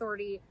judge the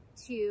authority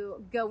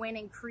to go in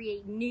and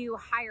create new,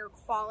 higher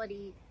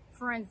quality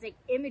forensic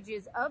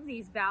images of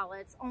these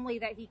ballots, only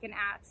that he can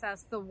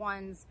access the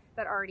ones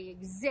that already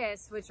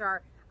exist, which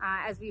are,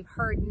 as we've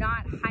heard,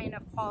 not high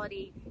enough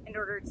quality in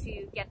order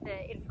to get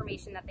the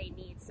information that they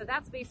need. So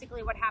that's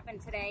basically what happened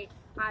today.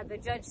 The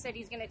judge said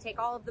he's going to take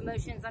all of the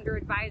motions under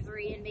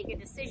advisory and make a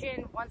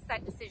decision. Once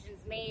that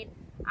decision's made,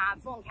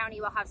 Fulton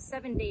County will have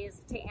 7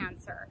 days to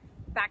answer.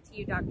 Back to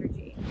you, Dr.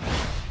 G.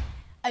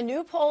 A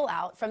new poll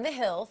out from The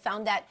Hill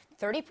found that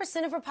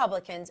 30% of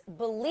Republicans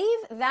believe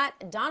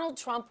that Donald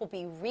Trump will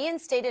be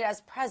reinstated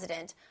as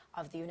president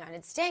of the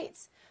United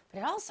States. But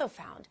it also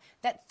found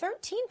that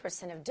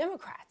 13% of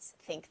Democrats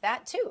think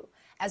that too,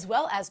 as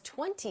well as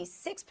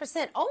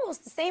 26%,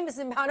 almost the same as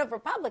the amount of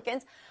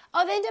Republicans,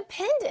 of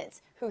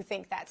independents who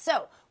think that.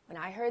 So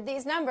When I heard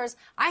these numbers,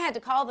 I had to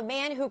call the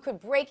man who could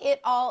break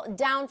it all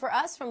down for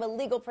us from a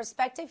legal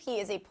perspective. He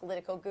is a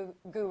political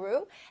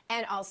guru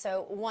and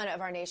also one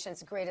of our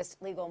nation's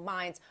greatest legal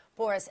minds,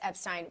 Boris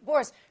Epshteyn.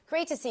 Boris,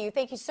 great to see you.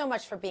 Thank you so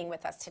much for being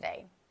with us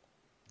today.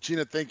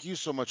 Gina, thank you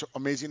so much.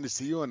 Amazing to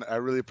see you, and I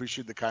really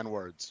appreciate the kind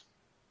words.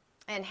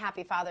 And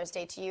happy Father's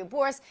Day to you.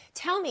 Boris,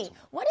 tell me,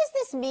 what does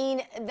this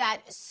mean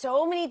that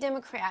so many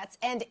Democrats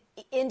and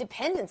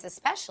independents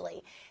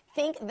especially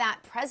think that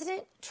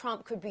President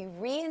Trump could be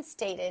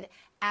reinstated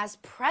as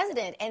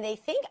president? And they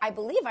think, I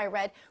believe I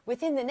read,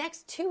 within the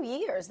next 2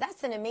 years.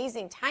 That's an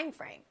amazing time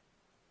frame.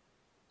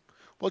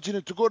 Well,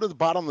 Gina, to go to the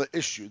bottom of the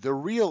issue, the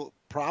real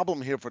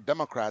problem here for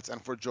Democrats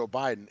and for Joe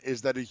Biden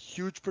is that a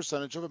huge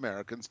percentage of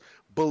Americans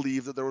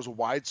believe that there was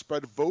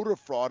widespread voter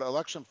fraud,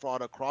 election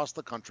fraud across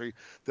the country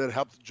that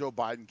helped Joe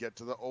Biden get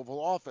to the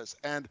Oval Office.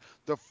 And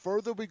the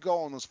further we go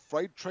on this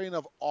freight train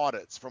of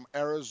audits from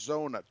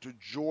Arizona to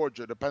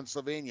Georgia to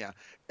Pennsylvania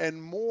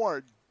and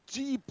more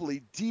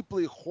deeply,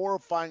 deeply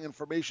horrifying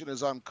information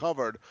is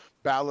uncovered.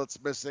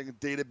 Ballots missing,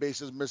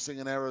 databases missing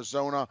in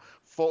Arizona,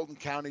 Fulton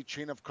County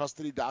chain of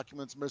custody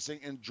documents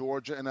missing in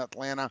Georgia and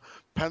Atlanta,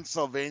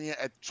 Pennsylvania,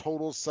 a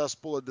total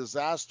cesspool, a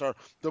disaster.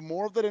 The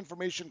more of that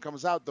information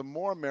comes out, the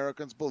more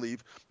Americans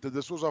believe that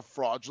this was a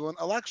fraudulent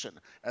election.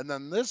 And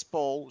then this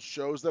poll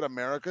shows that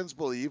Americans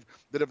believe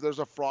that if there's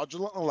a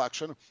fraudulent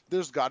election,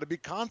 there's got to be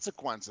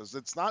consequences.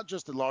 It's not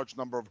just a large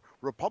number of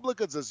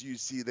Republicans, as you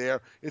see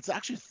there. It's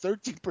actually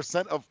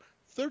 13%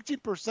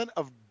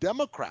 of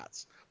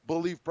Democrats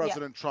believe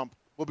President Trump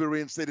will be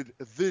reinstated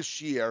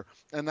this year,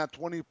 and that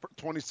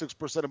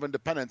 26% of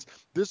independents.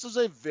 This is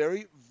a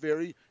very,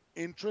 very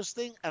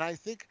interesting and I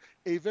think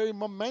a very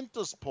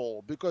momentous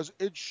poll because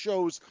it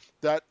shows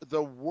that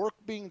the work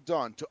being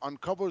done to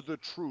uncover the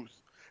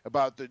truth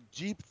about the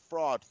deep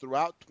fraud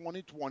throughout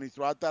 2020,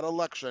 throughout that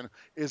election,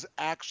 is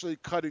actually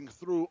cutting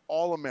through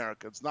all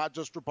Americans, not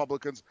just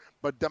Republicans,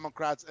 but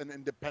Democrats and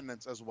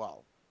independents as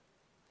well.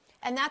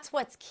 And that's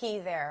what's key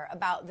there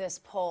about this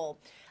poll.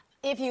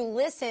 If you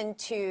listen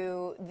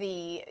to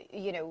the,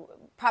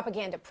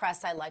 propaganda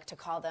press, I like to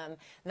call them,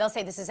 they'll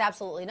say this is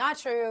absolutely not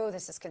true.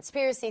 This is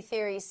conspiracy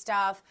theory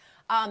stuff.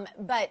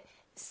 But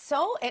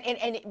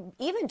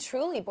even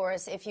truly,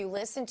 Boris, if you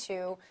listen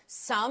to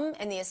some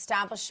in the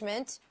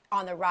establishment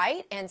on the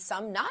right and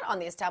some not on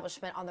the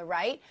establishment on the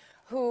right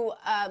who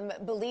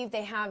believe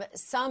they have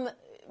some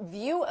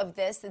view of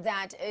this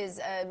that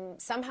is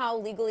somehow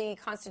legally,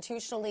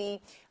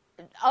 constitutionally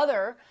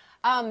other,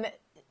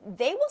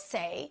 they will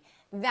say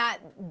that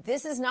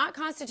this is not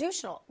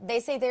constitutional. They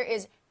say there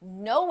is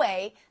no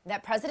way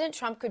that President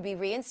Trump could be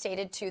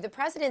reinstated to the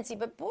presidency.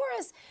 But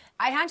Boris,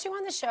 I had you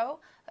on the show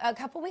a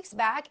couple weeks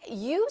back.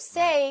 You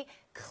say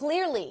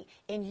clearly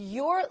in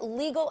your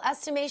legal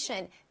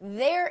estimation,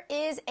 there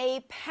is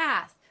a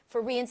path for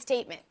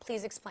reinstatement.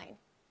 Please explain.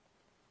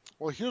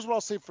 Well, here's what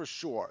I'll say for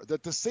sure,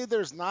 that to say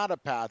there's not a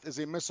path is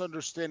a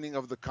misunderstanding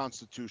of the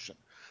Constitution.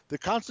 The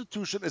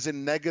Constitution is a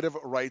negative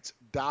rights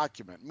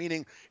document,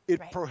 meaning it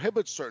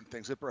prohibits certain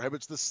things. It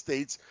prohibits the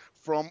states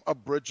from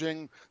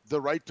abridging the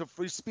right to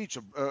free speech,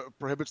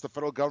 prohibits the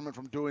federal government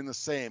from doing the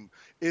same.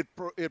 It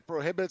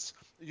prohibits,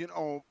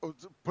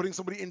 putting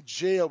somebody in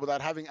jail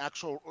without having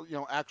actual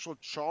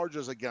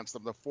charges against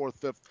them, the 4th,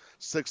 5th,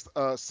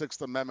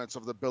 6th Amendments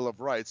of the Bill of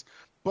Rights.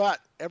 But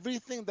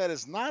everything that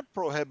is not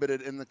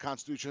prohibited in the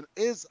Constitution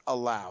is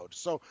allowed.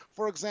 So,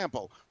 for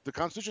example, the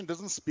Constitution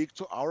doesn't speak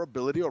to our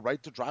ability or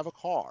right to drive a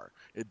car.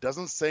 It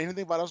doesn't say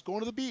anything about us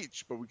going to the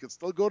beach, but we can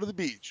still go to the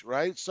beach,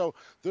 right? So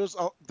there's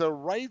the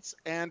rights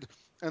and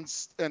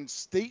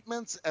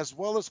statements as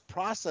well as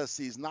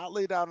processes not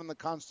laid out in the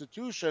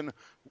Constitution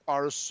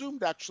are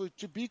assumed actually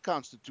to be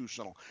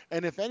constitutional.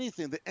 And if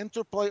anything, the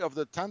interplay of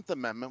the 10th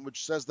Amendment,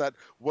 which says that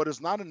what is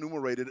not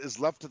enumerated is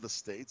left to the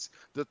states,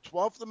 the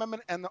 12th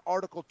Amendment and the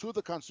Article 2 of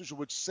the Constitution,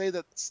 which say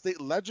that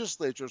state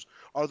legislatures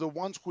are the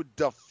ones who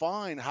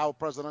define how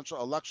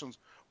presidential elections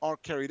are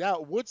carried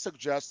out, would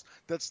suggest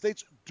that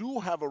states do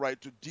have a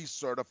right to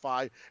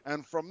decertify.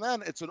 And from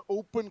then, it's an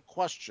open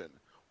question.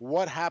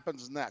 What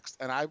happens next?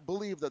 And I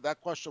believe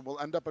that question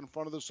will end up in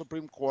front of the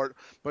Supreme Court,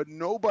 but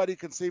nobody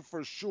can say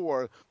for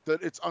sure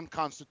that it's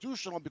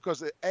unconstitutional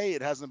because A,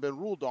 it hasn't been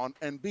ruled on,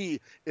 and B,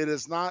 it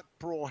is not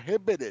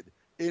prohibited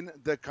in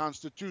the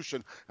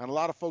Constitution. And a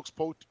lot of folks,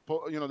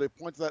 they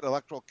point to that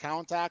Electoral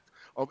Count Act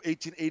of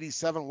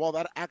 1887. Well,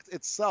 that act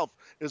itself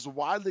is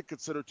widely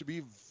considered to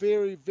be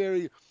very,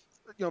 very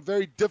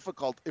very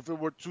difficult if it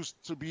were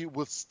to be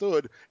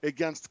withstood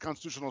against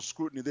constitutional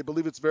scrutiny. They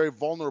believe it's very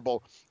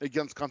vulnerable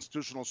against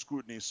constitutional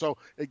scrutiny. So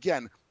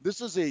again, this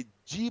is a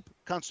deep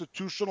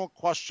constitutional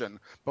question,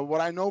 but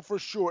what I know for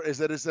sure is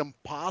that it's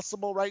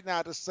impossible right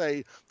now to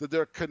say that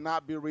there could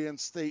not be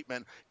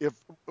reinstatement.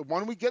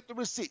 When we get the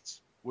receipts,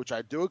 which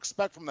I do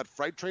expect from that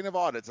freight train of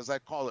audits, as I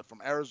call it,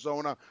 from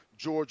Arizona,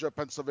 Georgia,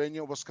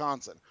 Pennsylvania,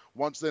 Wisconsin.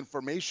 Once the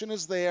information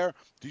is there,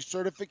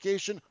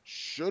 decertification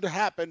should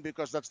happen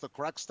because that's the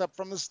correct step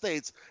from the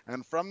states.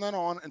 And from then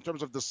on, in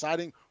terms of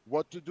deciding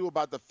what to do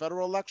about the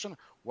federal election,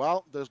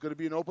 well, there's going to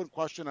be an open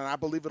question, and I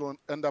believe it'll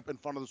end up in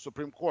front of the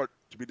Supreme Court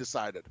to be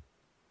decided.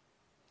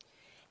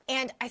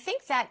 And I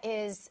think that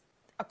is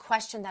a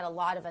question that a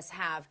lot of us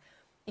have.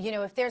 You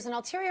know, if there's an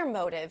ulterior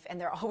motive, and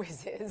there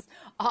always is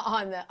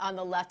on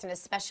the left, and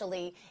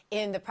especially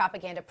in the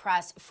propaganda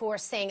press, for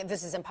saying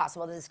this is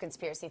impossible, this is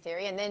conspiracy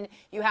theory, and then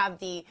you have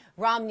the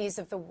Romneys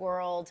of the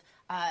world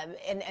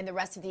and the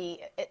rest of the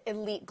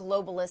elite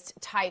globalist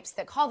types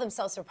that call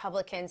themselves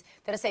Republicans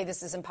that say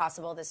this is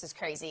impossible, this is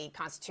crazy,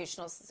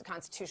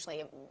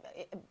 constitutionally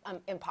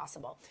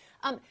impossible.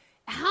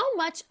 How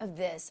much of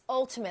this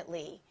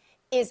ultimately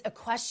is a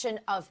question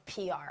of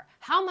PR?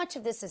 How much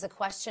of this is a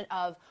question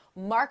of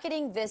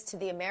marketing this to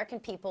the American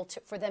people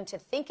for them to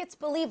think it's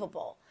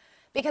believable?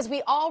 Because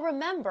we all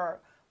remember,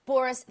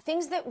 Boris,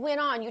 things that went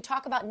on. You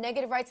talk about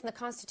negative rights in the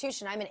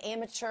Constitution. I'm an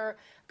amateur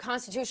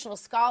constitutional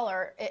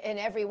scholar in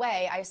every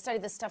way. I study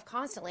this stuff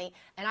constantly,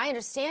 and I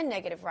understand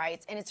negative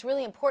rights, and it's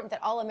really important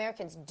that all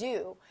Americans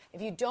do.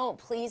 If you don't,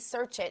 please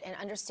search it and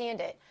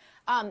understand it.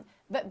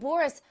 But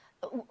Boris,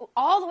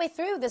 all the way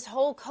through this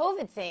whole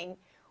COVID thing,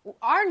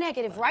 our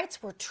negative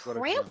rights were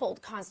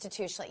trampled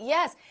constitutionally.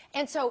 Yes.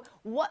 And so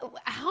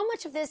how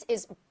much of this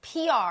is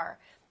PR?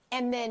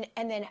 And then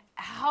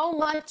how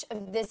much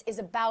of this is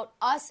about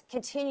us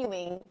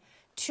continuing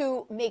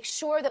to make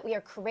sure that we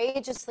are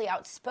courageously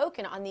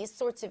outspoken on these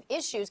sorts of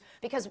issues?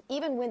 Because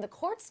even when the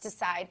courts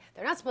decide,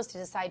 they're not supposed to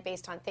decide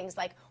based on things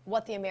like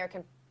what the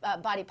American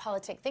body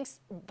politic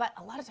thinks, but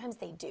a lot of times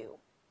they do.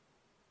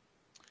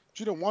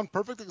 Gina, one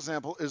perfect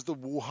example is the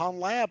Wuhan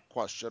lab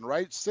question,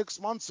 right?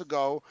 6 months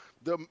ago,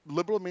 the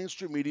liberal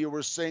mainstream media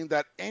were saying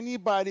that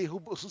anybody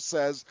who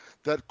says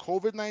that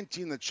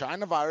COVID-19, the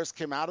China virus,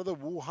 came out of the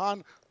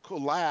Wuhan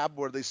lab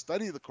where they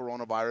study the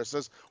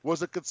coronaviruses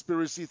was a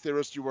conspiracy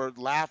theorist. You were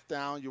laughed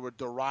down, you were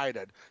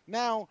derided.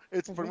 Now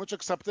it's pretty much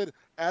accepted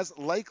as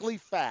likely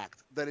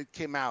fact that it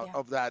came out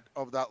of that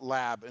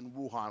lab in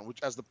Wuhan,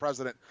 which as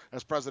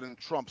President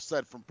Trump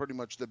said from pretty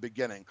much the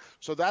beginning.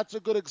 So that's a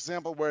good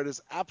example where it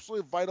is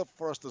absolutely vital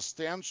for us to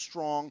stand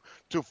strong,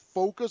 to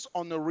focus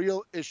on the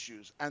real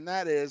issues, and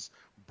that is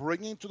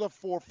bringing to the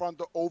forefront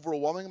the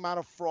overwhelming amount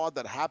of fraud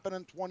that happened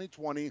in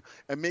 2020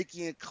 and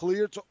making it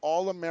clear to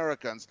all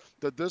Americans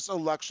that this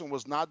election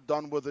was not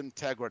done with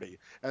integrity.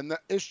 And the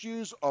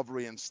issues of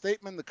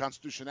reinstatement, the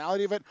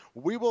constitutionality of it,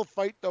 we will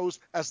fight those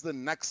as the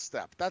next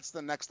step. That's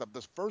the next step.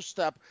 The first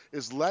step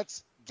is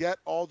let's get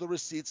all the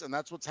receipts, and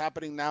that's what's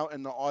happening now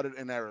in the audit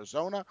in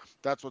Arizona.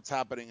 That's what's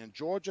happening in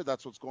Georgia.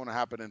 That's what's going to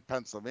happen in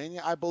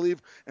Pennsylvania, I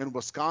believe, in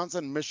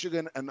Wisconsin,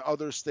 Michigan, and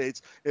other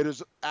states. It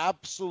is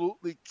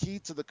absolutely key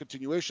to the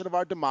continuation of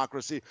our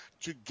democracy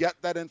to get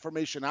that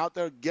information out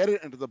there, get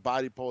it into the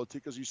body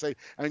politic, as you say,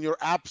 and you're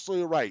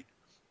absolutely right.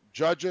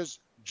 Judges,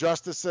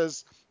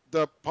 justices,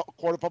 the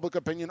court of public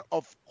opinion,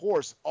 of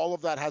course, all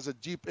of that has a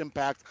deep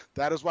impact.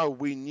 That is why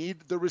we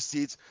need the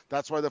receipts.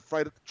 That's why the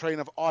freight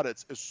train of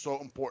audits is so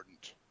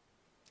important.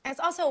 And it's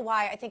also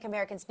why I think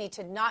Americans need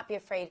to not be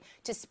afraid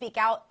to speak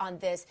out on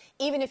this,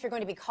 even if you're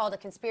going to be called a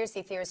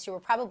conspiracy theorist. You were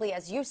probably,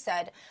 as you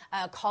said,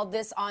 called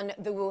this on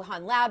the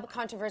Wuhan lab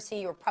controversy.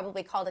 You were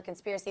probably called a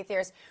conspiracy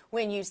theorist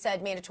when you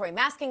said mandatory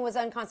masking was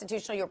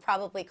unconstitutional. You were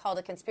probably called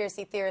a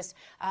conspiracy theorist,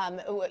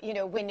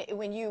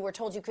 when you were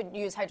told you couldn't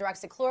use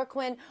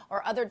hydroxychloroquine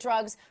or other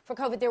drugs for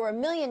COVID. There were a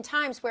million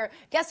times where,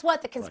 guess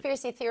what, the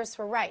conspiracy theorists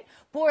were right.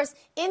 Boris,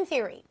 in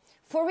theory,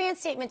 for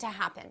reinstatement to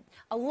happen,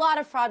 a lot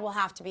of fraud will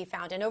have to be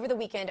found. And over the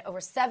weekend,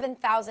 over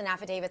 7,000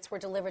 affidavits were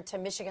delivered to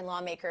Michigan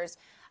lawmakers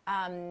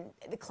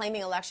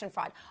claiming election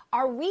fraud.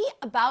 Are we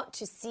about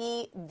to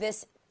see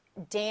this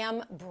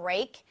dam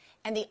break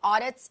and the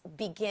audits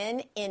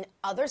begin in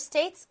other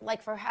states,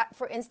 like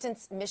for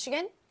instance,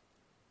 Michigan?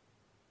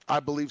 I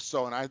believe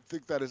so, and I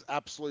think that is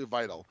absolutely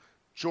vital.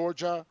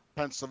 Georgia,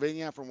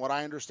 Pennsylvania, from what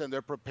I understand,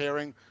 they're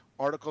preparing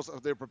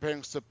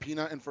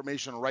subpoena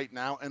information right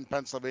now in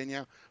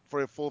Pennsylvania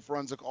for a full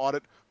forensic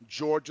audit.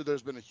 Georgia,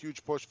 there's been a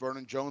huge push.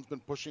 Vernon Jones been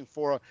pushing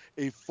for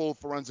a full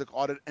forensic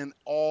audit in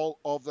all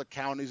of the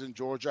counties in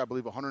Georgia, I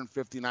believe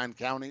 159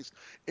 counties.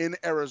 In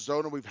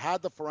Arizona, we've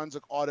had the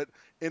forensic audit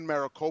in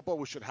Maricopa.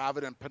 We should have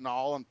it in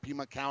Pinal and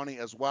Pima County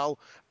as well.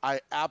 I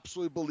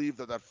absolutely believe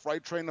that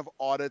freight train of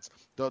audits,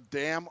 the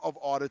dam of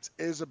audits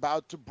is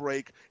about to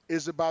break,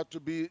 is about to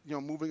be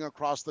moving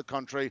across the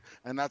country,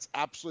 and that's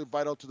absolutely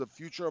vital to the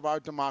future of our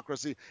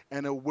democracy,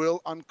 and it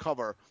will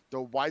uncover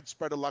the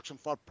widespread election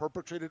fraud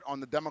perpetrated on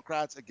the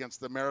Democrats against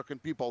the American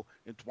people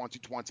in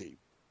 2020.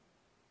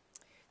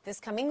 This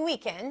coming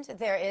weekend,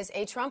 there is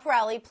a Trump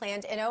rally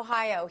planned in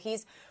Ohio.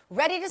 He's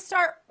ready to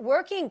start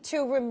working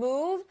to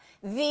remove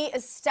the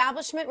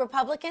establishment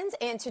Republicans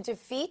and to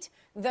defeat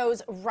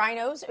those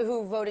rhinos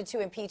who voted to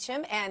impeach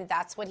him. And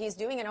that's what he's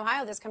doing in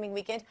Ohio this coming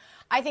weekend.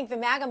 I think the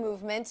MAGA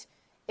movement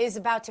is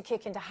about to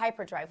kick into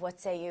hyperdrive. What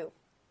say you?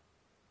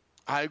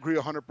 I agree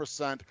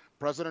 100%.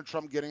 President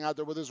Trump getting out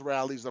there with his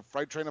rallies, the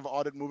freight train of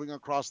audit moving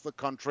across the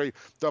country,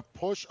 the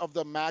push of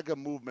the MAGA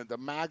movement, the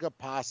MAGA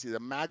posse, the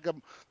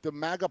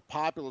MAGA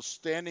populace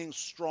standing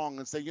strong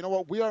and saying, you know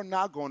what, we are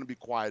not going to be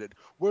quieted.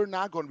 We're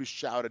not going to be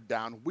shouted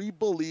down. We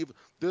believe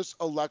this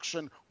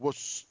election was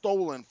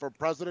stolen for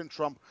President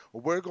Trump.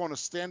 We're going to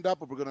stand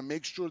up and we're going to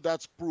make sure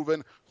that's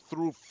proven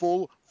through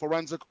full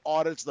forensic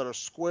audits that are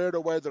squared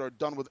away, that are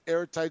done with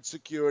airtight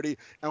security,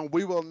 and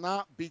we will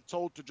not be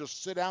told to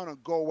just sit down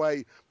and go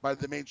away by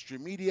the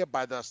mainstream media,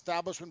 by the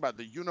establishment, by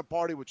the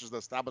uniparty, which is the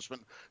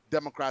establishment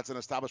Democrats and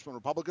establishment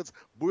Republicans.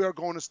 We are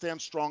going to stand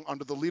strong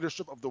under the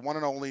leadership of the one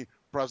and only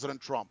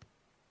President Trump.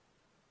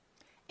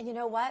 And you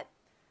know what,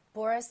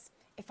 Boris,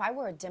 if I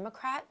were a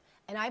Democrat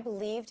and I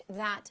believed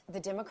that the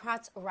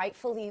Democrats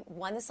rightfully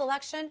won this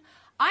election,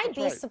 I'd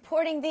be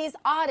supporting these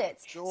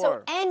audits. Sure.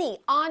 So any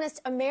honest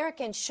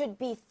American should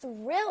be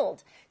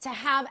thrilled to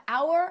have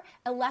our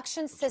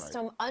election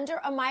system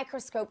under a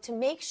microscope to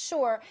make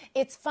sure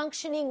it's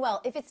functioning well.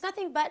 If it's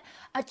nothing but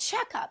a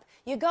checkup,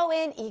 you go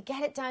in, you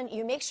get it done,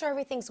 you make sure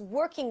everything's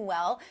working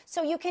well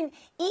so you can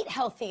eat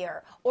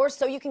healthier or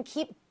so you can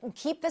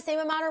keep the same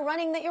amount of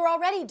running that you're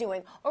already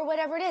doing or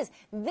whatever it is.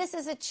 This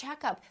is a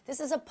checkup.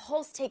 This is a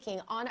pulse taking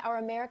on our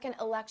American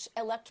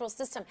electoral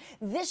system.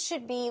 This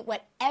should be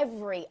what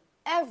every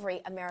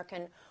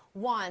American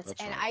wants.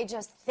 That's and right. I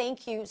just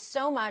thank you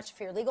so much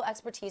for your legal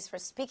expertise, for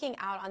speaking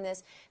out on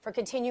this, for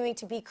continuing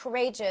to be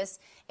courageous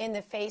in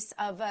the face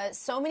of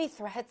so many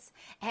threats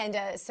and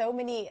so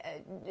many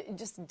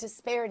just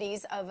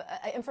disparities of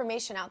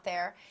information out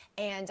there.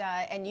 And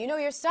you know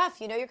your stuff,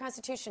 you know your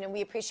Constitution, and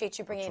we appreciate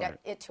you bringing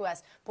it to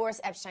us.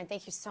 Boris Epshteyn,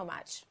 thank you so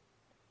much.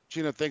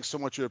 Gina, thanks so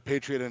much. You're a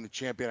patriot and a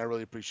champion. I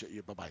really appreciate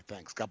you. Bye-bye.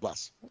 Thanks. God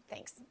bless.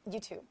 Thanks. You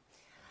too.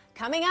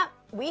 Coming up,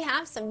 we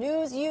have some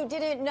news you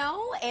didn't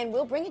know, and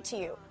we'll bring it to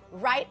you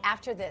right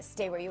after this.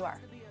 Stay where you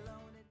are.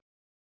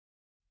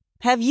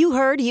 Have you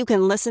heard you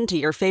can listen to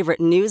your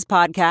favorite news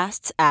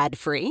podcasts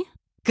ad-free?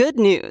 Good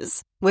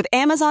news. With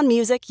Amazon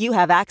Music, you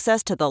have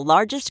access to the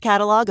largest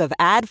catalog of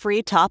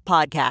ad-free top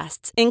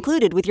podcasts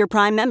included with your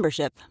Prime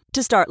membership.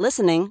 To start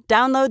listening,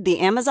 download the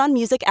Amazon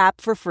Music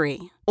app for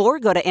free or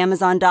go to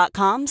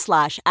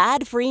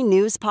amazon.com/ad-free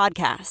news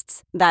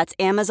podcasts. That's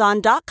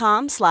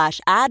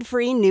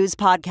amazon.com/ad-free news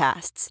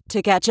podcasts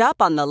to catch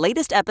up on the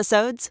latest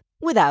episodes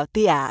without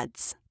the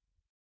ads.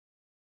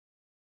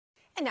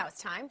 And now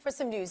it's time for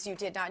some news you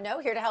did not know.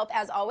 Here to help,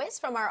 as always,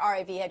 from our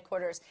RAV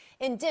headquarters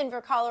in Denver,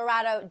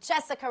 Colorado,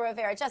 Jessica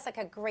Rivera.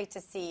 Jessica, great to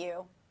see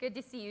you. Good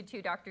to see you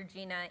too, Dr.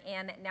 Gina.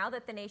 And now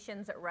that the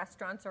nation's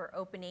restaurants are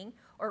opening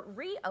or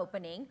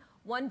reopening,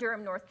 one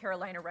Durham, North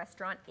Carolina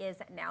restaurant is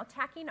now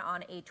tacking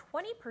on a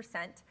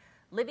 20%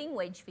 living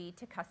wage fee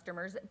to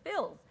customers'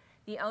 bills.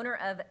 The owner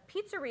of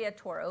Pizzeria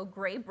Toro,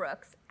 Gray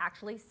Brooks,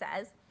 actually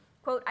says,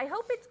 quote, "I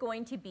hope it's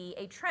going to be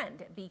a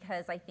trend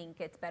because I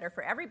think it's better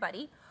for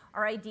everybody.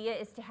 Our idea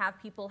is to have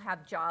people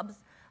have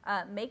jobs,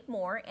 make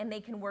more, and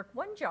they can work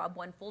one job,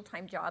 one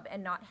full-time job,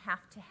 and not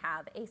have to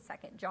have a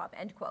second job,"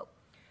 end quote.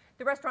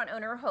 The restaurant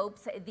owner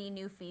hopes the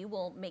new fee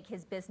will make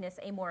his business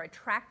a more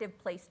attractive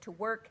place to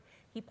work.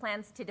 He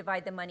plans to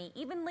divide the money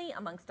evenly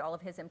amongst all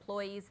of his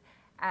employees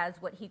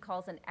as what he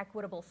calls an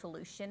equitable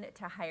solution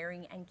to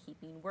hiring and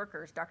keeping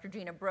workers. Dr.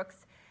 Gina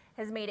Brooks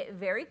has made it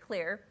very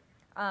clear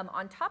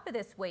on top of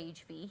this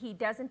wage fee, he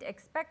doesn't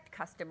expect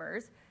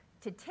customers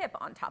to tip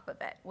on top of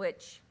it,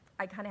 which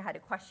I kind of had a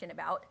question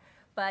about.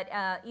 But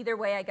either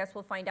way, I guess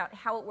we'll find out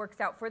how it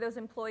works out for those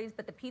employees.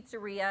 But the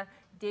pizzeria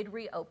did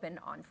reopen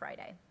on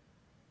Friday.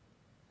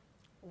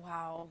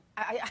 Wow.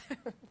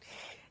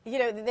 You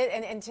know,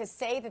 and to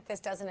say that this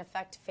doesn't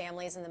affect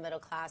families in the middle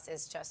class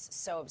is just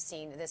so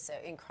obscene, this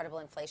incredible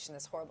inflation,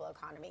 this horrible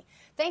economy.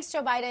 Thanks,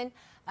 Joe Biden.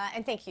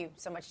 And thank you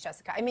so much,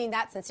 Jessica. I mean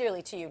that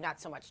sincerely to you, not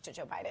so much to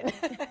Joe Biden.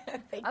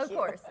 Thank you. Of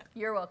course.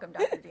 You're welcome,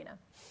 Dr. Gina.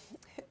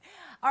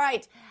 All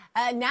right.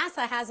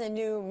 NASA has a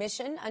new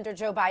mission under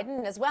Joe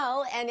Biden as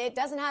well, and it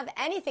doesn't have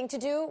anything to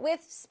do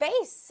with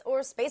space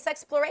or space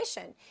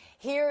exploration.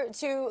 Here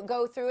to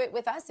go through it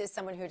with us is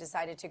someone who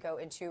decided to go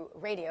into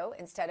radio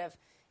instead of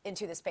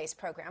into the space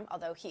program,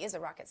 although he is a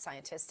rocket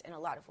scientist in a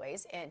lot of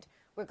ways, and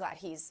we're glad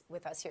he's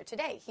with us here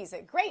today. He's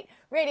a great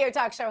radio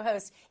talk show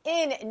host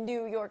in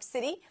New York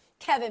City.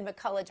 Kevin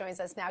McCullough joins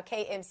us now.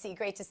 KMC,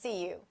 great to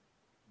see you.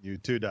 You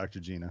too, Dr.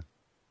 Gina.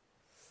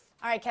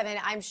 All right, Kevin,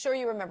 I'm sure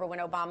you remember when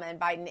Obama and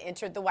Biden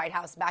entered the White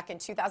House back in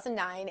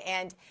 2009,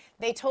 and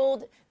they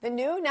told the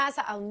new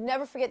NASA, I'll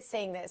never forget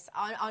saying this,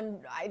 on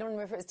I don't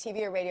remember if it was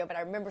TV or radio, but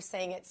I remember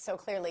saying it so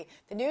clearly,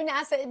 the new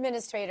NASA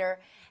administrator,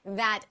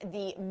 that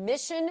the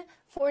mission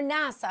for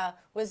NASA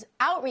was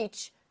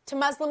outreach to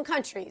Muslim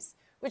countries,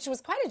 which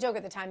was quite a joke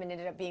at the time and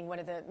ended up being one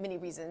of the many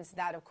reasons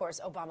that, of course,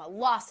 Obama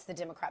lost the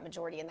Democrat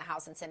majority in the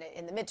House and Senate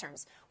in the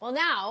midterms. Well,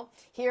 now,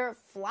 here,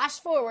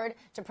 flash forward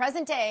to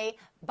present day,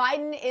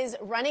 Biden is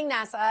running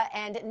NASA,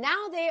 and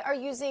now they are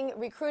using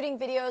recruiting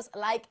videos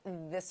like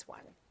this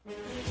one.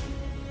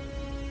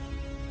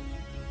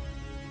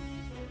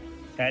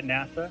 At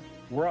NASA,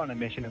 we're on a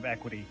mission of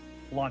equity,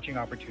 launching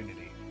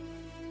opportunity.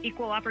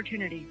 equal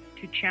opportunity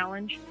to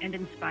challenge and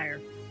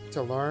inspire.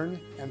 To learn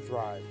and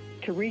thrive.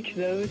 To reach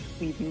those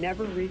we've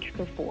never reached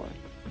before.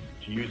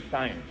 To use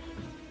science,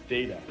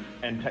 data,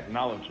 and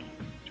technology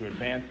to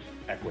advance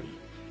equity.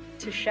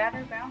 To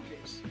shatter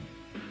boundaries.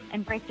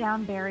 And break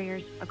down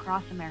barriers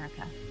across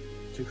America.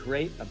 To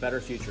create a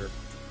better future.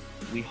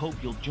 We hope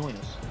you'll join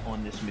us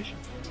on this mission.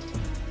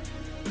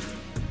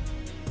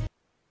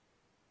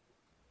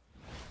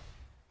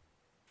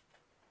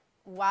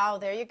 Wow,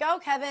 there you go,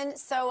 Kevin.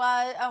 So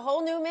a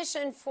whole new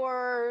mission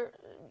for,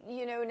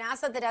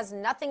 NASA that has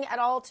nothing at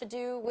all to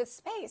do with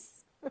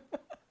space.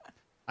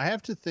 I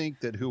have to think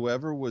that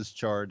whoever was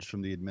charged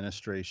from the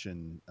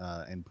administration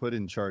and put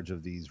in charge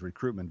of these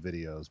recruitment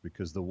videos,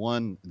 because the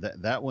one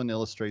that one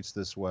illustrates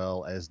this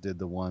well, as did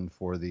the one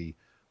for the,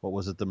 what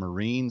was it, the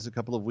Marines a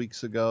couple of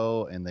weeks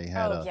ago, and they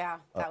had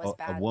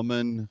a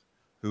woman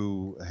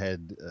who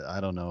had I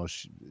don't know,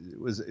 it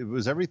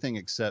was everything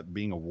except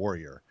being a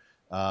warrior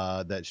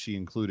that she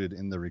included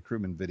in the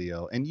recruitment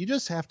video, and you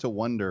just have to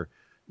wonder,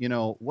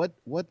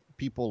 what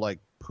people like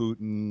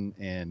Putin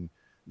and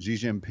Xi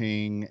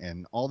Jinping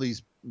and all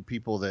these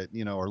people that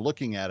are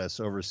looking at us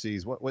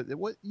overseas,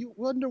 what you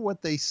wonder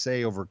what they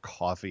say over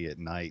coffee at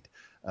night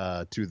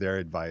to their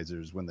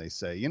advisors when they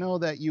say,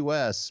 that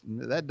U.S.,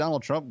 that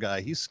Donald Trump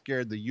guy, he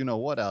scared the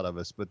what out of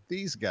us, but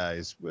these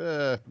guys,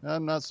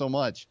 not so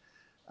much.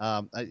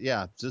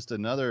 Just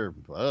another.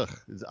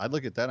 I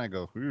look at that and I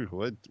go,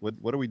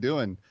 what are we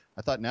doing?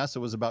 I thought NASA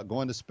was about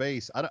going to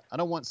space. I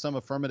don't want some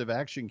affirmative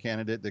action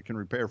candidate that can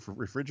repair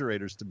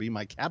refrigerators to be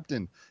my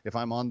captain if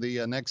I'm on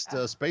the next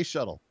space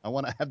shuttle. I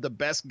want to have the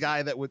best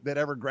guy that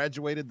ever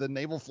graduated the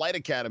Naval Flight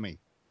Academy.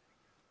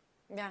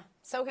 Yeah,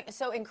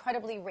 so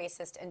incredibly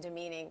racist and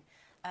demeaning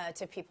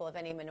to people of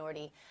any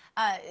minority.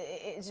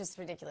 It's just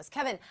ridiculous.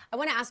 Kevin, I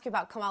want to ask you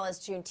about Kamala's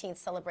Juneteenth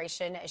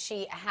celebration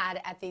she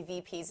had at the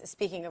VP's,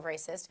 speaking of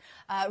racist,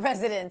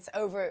 residence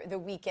over the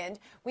weekend.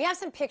 We have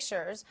some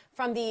pictures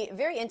from the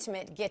very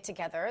intimate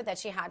get-together that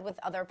she had with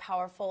other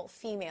powerful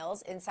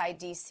females inside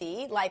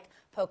D.C., like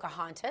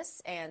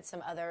Pocahontas and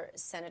some other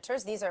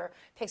senators. These are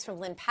pics from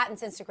Lynn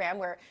Patton's Instagram,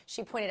 where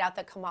she pointed out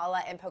that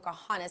Kamala and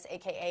Pocahontas,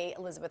 a.k.a.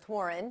 Elizabeth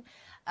Warren,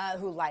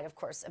 who lied, of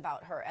course,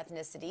 about her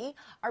ethnicity,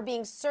 are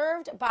being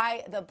served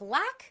by the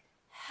black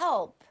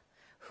help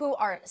who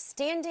are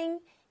standing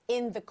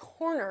in the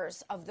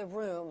corners of the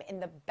room in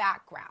the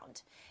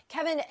background.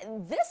 Kevin,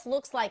 this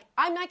looks like,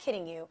 I'm not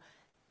kidding you,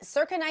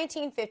 circa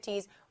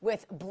 1950s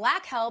with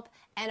black help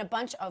and a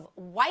bunch of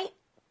white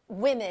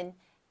women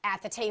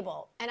at the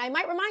table. And I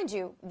might remind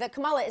you that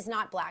Kamala is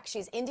not black.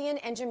 She's Indian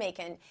and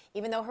Jamaican.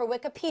 Even though her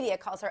Wikipedia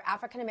calls her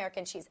African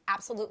American, she's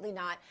absolutely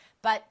not.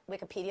 But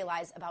Wikipedia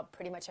lies about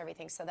pretty much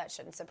everything, so that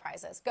shouldn't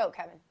surprise us. Go,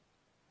 Kevin.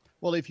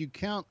 Well, if you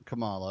count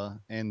Kamala,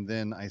 and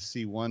then I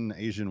see one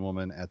Asian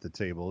woman at the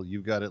table,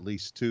 you've got at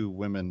least two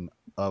women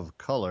of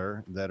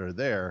color that are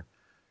there.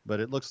 But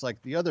it looks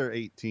like the other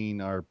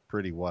 18 are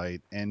pretty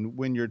white. And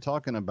when you're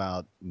talking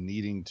about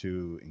needing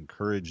to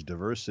encourage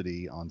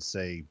diversity on,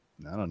 say,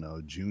 I don't know,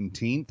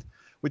 Juneteenth,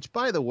 which,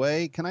 by the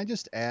way, can I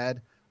just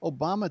add,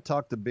 Obama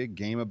talked a big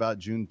game about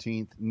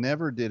Juneteenth,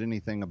 never did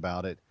anything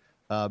about it.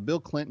 Bill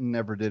Clinton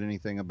never did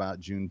anything about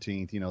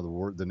Juneteenth,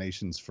 the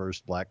nation's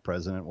first black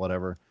president,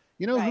 whatever.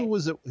 Who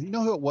was it? You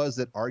know who it was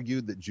that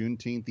argued that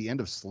Juneteenth, the end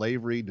of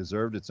slavery,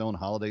 deserved its own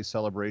holiday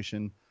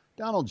celebration?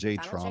 Donald J.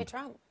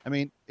 Trump. I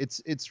mean,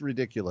 it's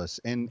ridiculous,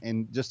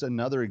 and just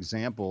another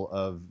example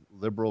of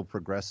liberal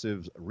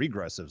progressives,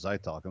 regressives. I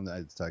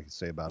can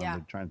say about them.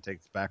 They're trying to take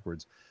us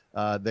backwards.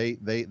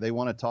 They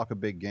want to talk a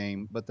big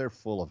game, but they're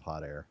full of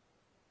hot air.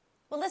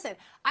 Well, listen,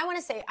 I want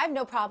to say I have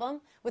no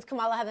problem with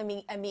Kamala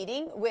having a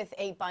meeting with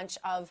a bunch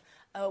of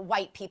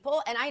white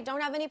people, and I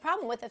don't have any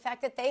problem with the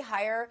fact that they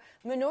hire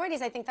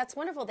minorities. I think that's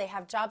wonderful. They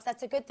have jobs.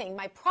 That's a good thing.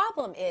 My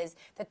problem is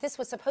that this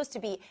was supposed to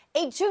be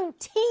a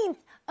Juneteenth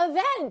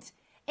event,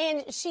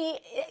 and she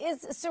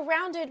is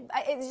surrounded.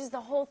 It's just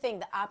the whole thing.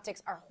 The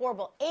optics are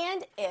horrible.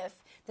 And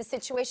if the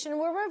situation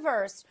were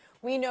reversed,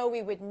 we know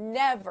we would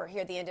never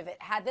hear the end of it.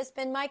 Had this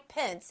been Mike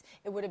Pence,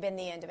 it would have been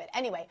the end of it.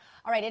 Anyway,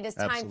 all right, it is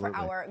time for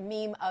our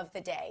meme of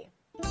the day.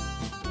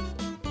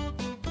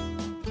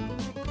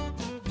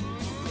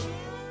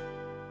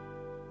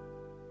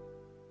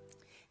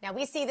 Now,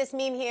 we see this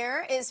meme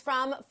here is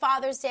from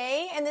Father's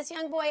Day, and this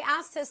young boy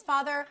asks his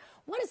father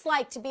what it's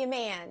like to be a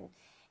man.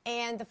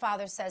 And the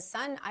father says,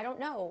 son, I don't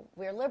know.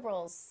 We're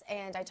liberals,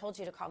 and I told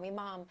you to call me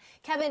mom.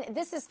 Kevin,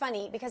 this is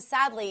funny because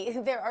sadly,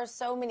 there are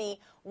so many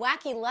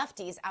wacky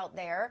lefties out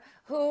there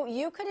who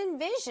you could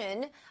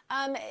envision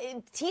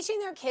teaching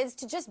their kids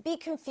to just be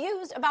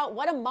confused about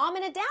what a mom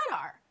and a dad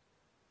are.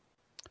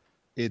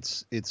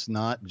 It's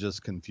not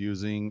just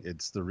confusing.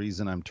 It's the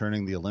reason I'm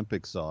turning the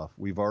Olympics off.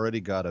 We've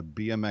already got a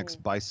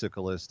BMX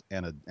bicyclist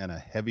and a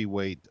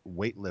heavyweight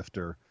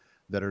weightlifter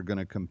that are going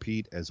to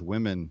compete as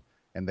women,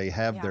 and they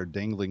have their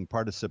dangling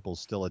participles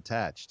still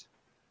attached.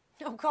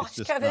 Oh, gosh,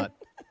 Kevin.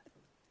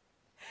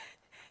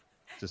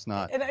 Just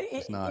not.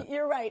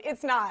 You're right.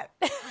 It's not.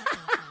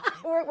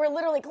 We're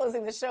literally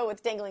closing the show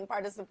with dangling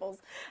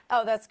participles.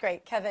 Oh, that's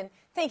great. Kevin,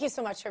 thank you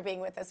so much for being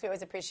with us. We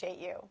always appreciate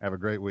you. Have a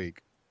great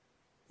week.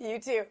 You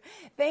too.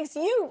 Thanks to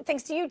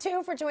you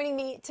too for joining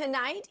me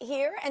tonight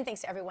here, and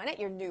thanks to everyone at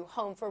your new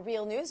home for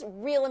Real News,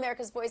 Real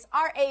America's Voice,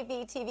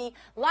 RAV-TV,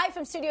 live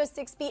from Studio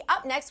 6B.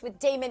 Up next with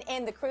Damon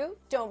and the crew.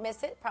 Don't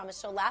miss it.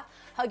 Promise you'll laugh.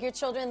 Hug your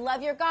children,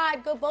 love your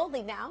God, go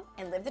boldly now,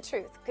 and live the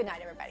truth. Good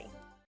night, everybody.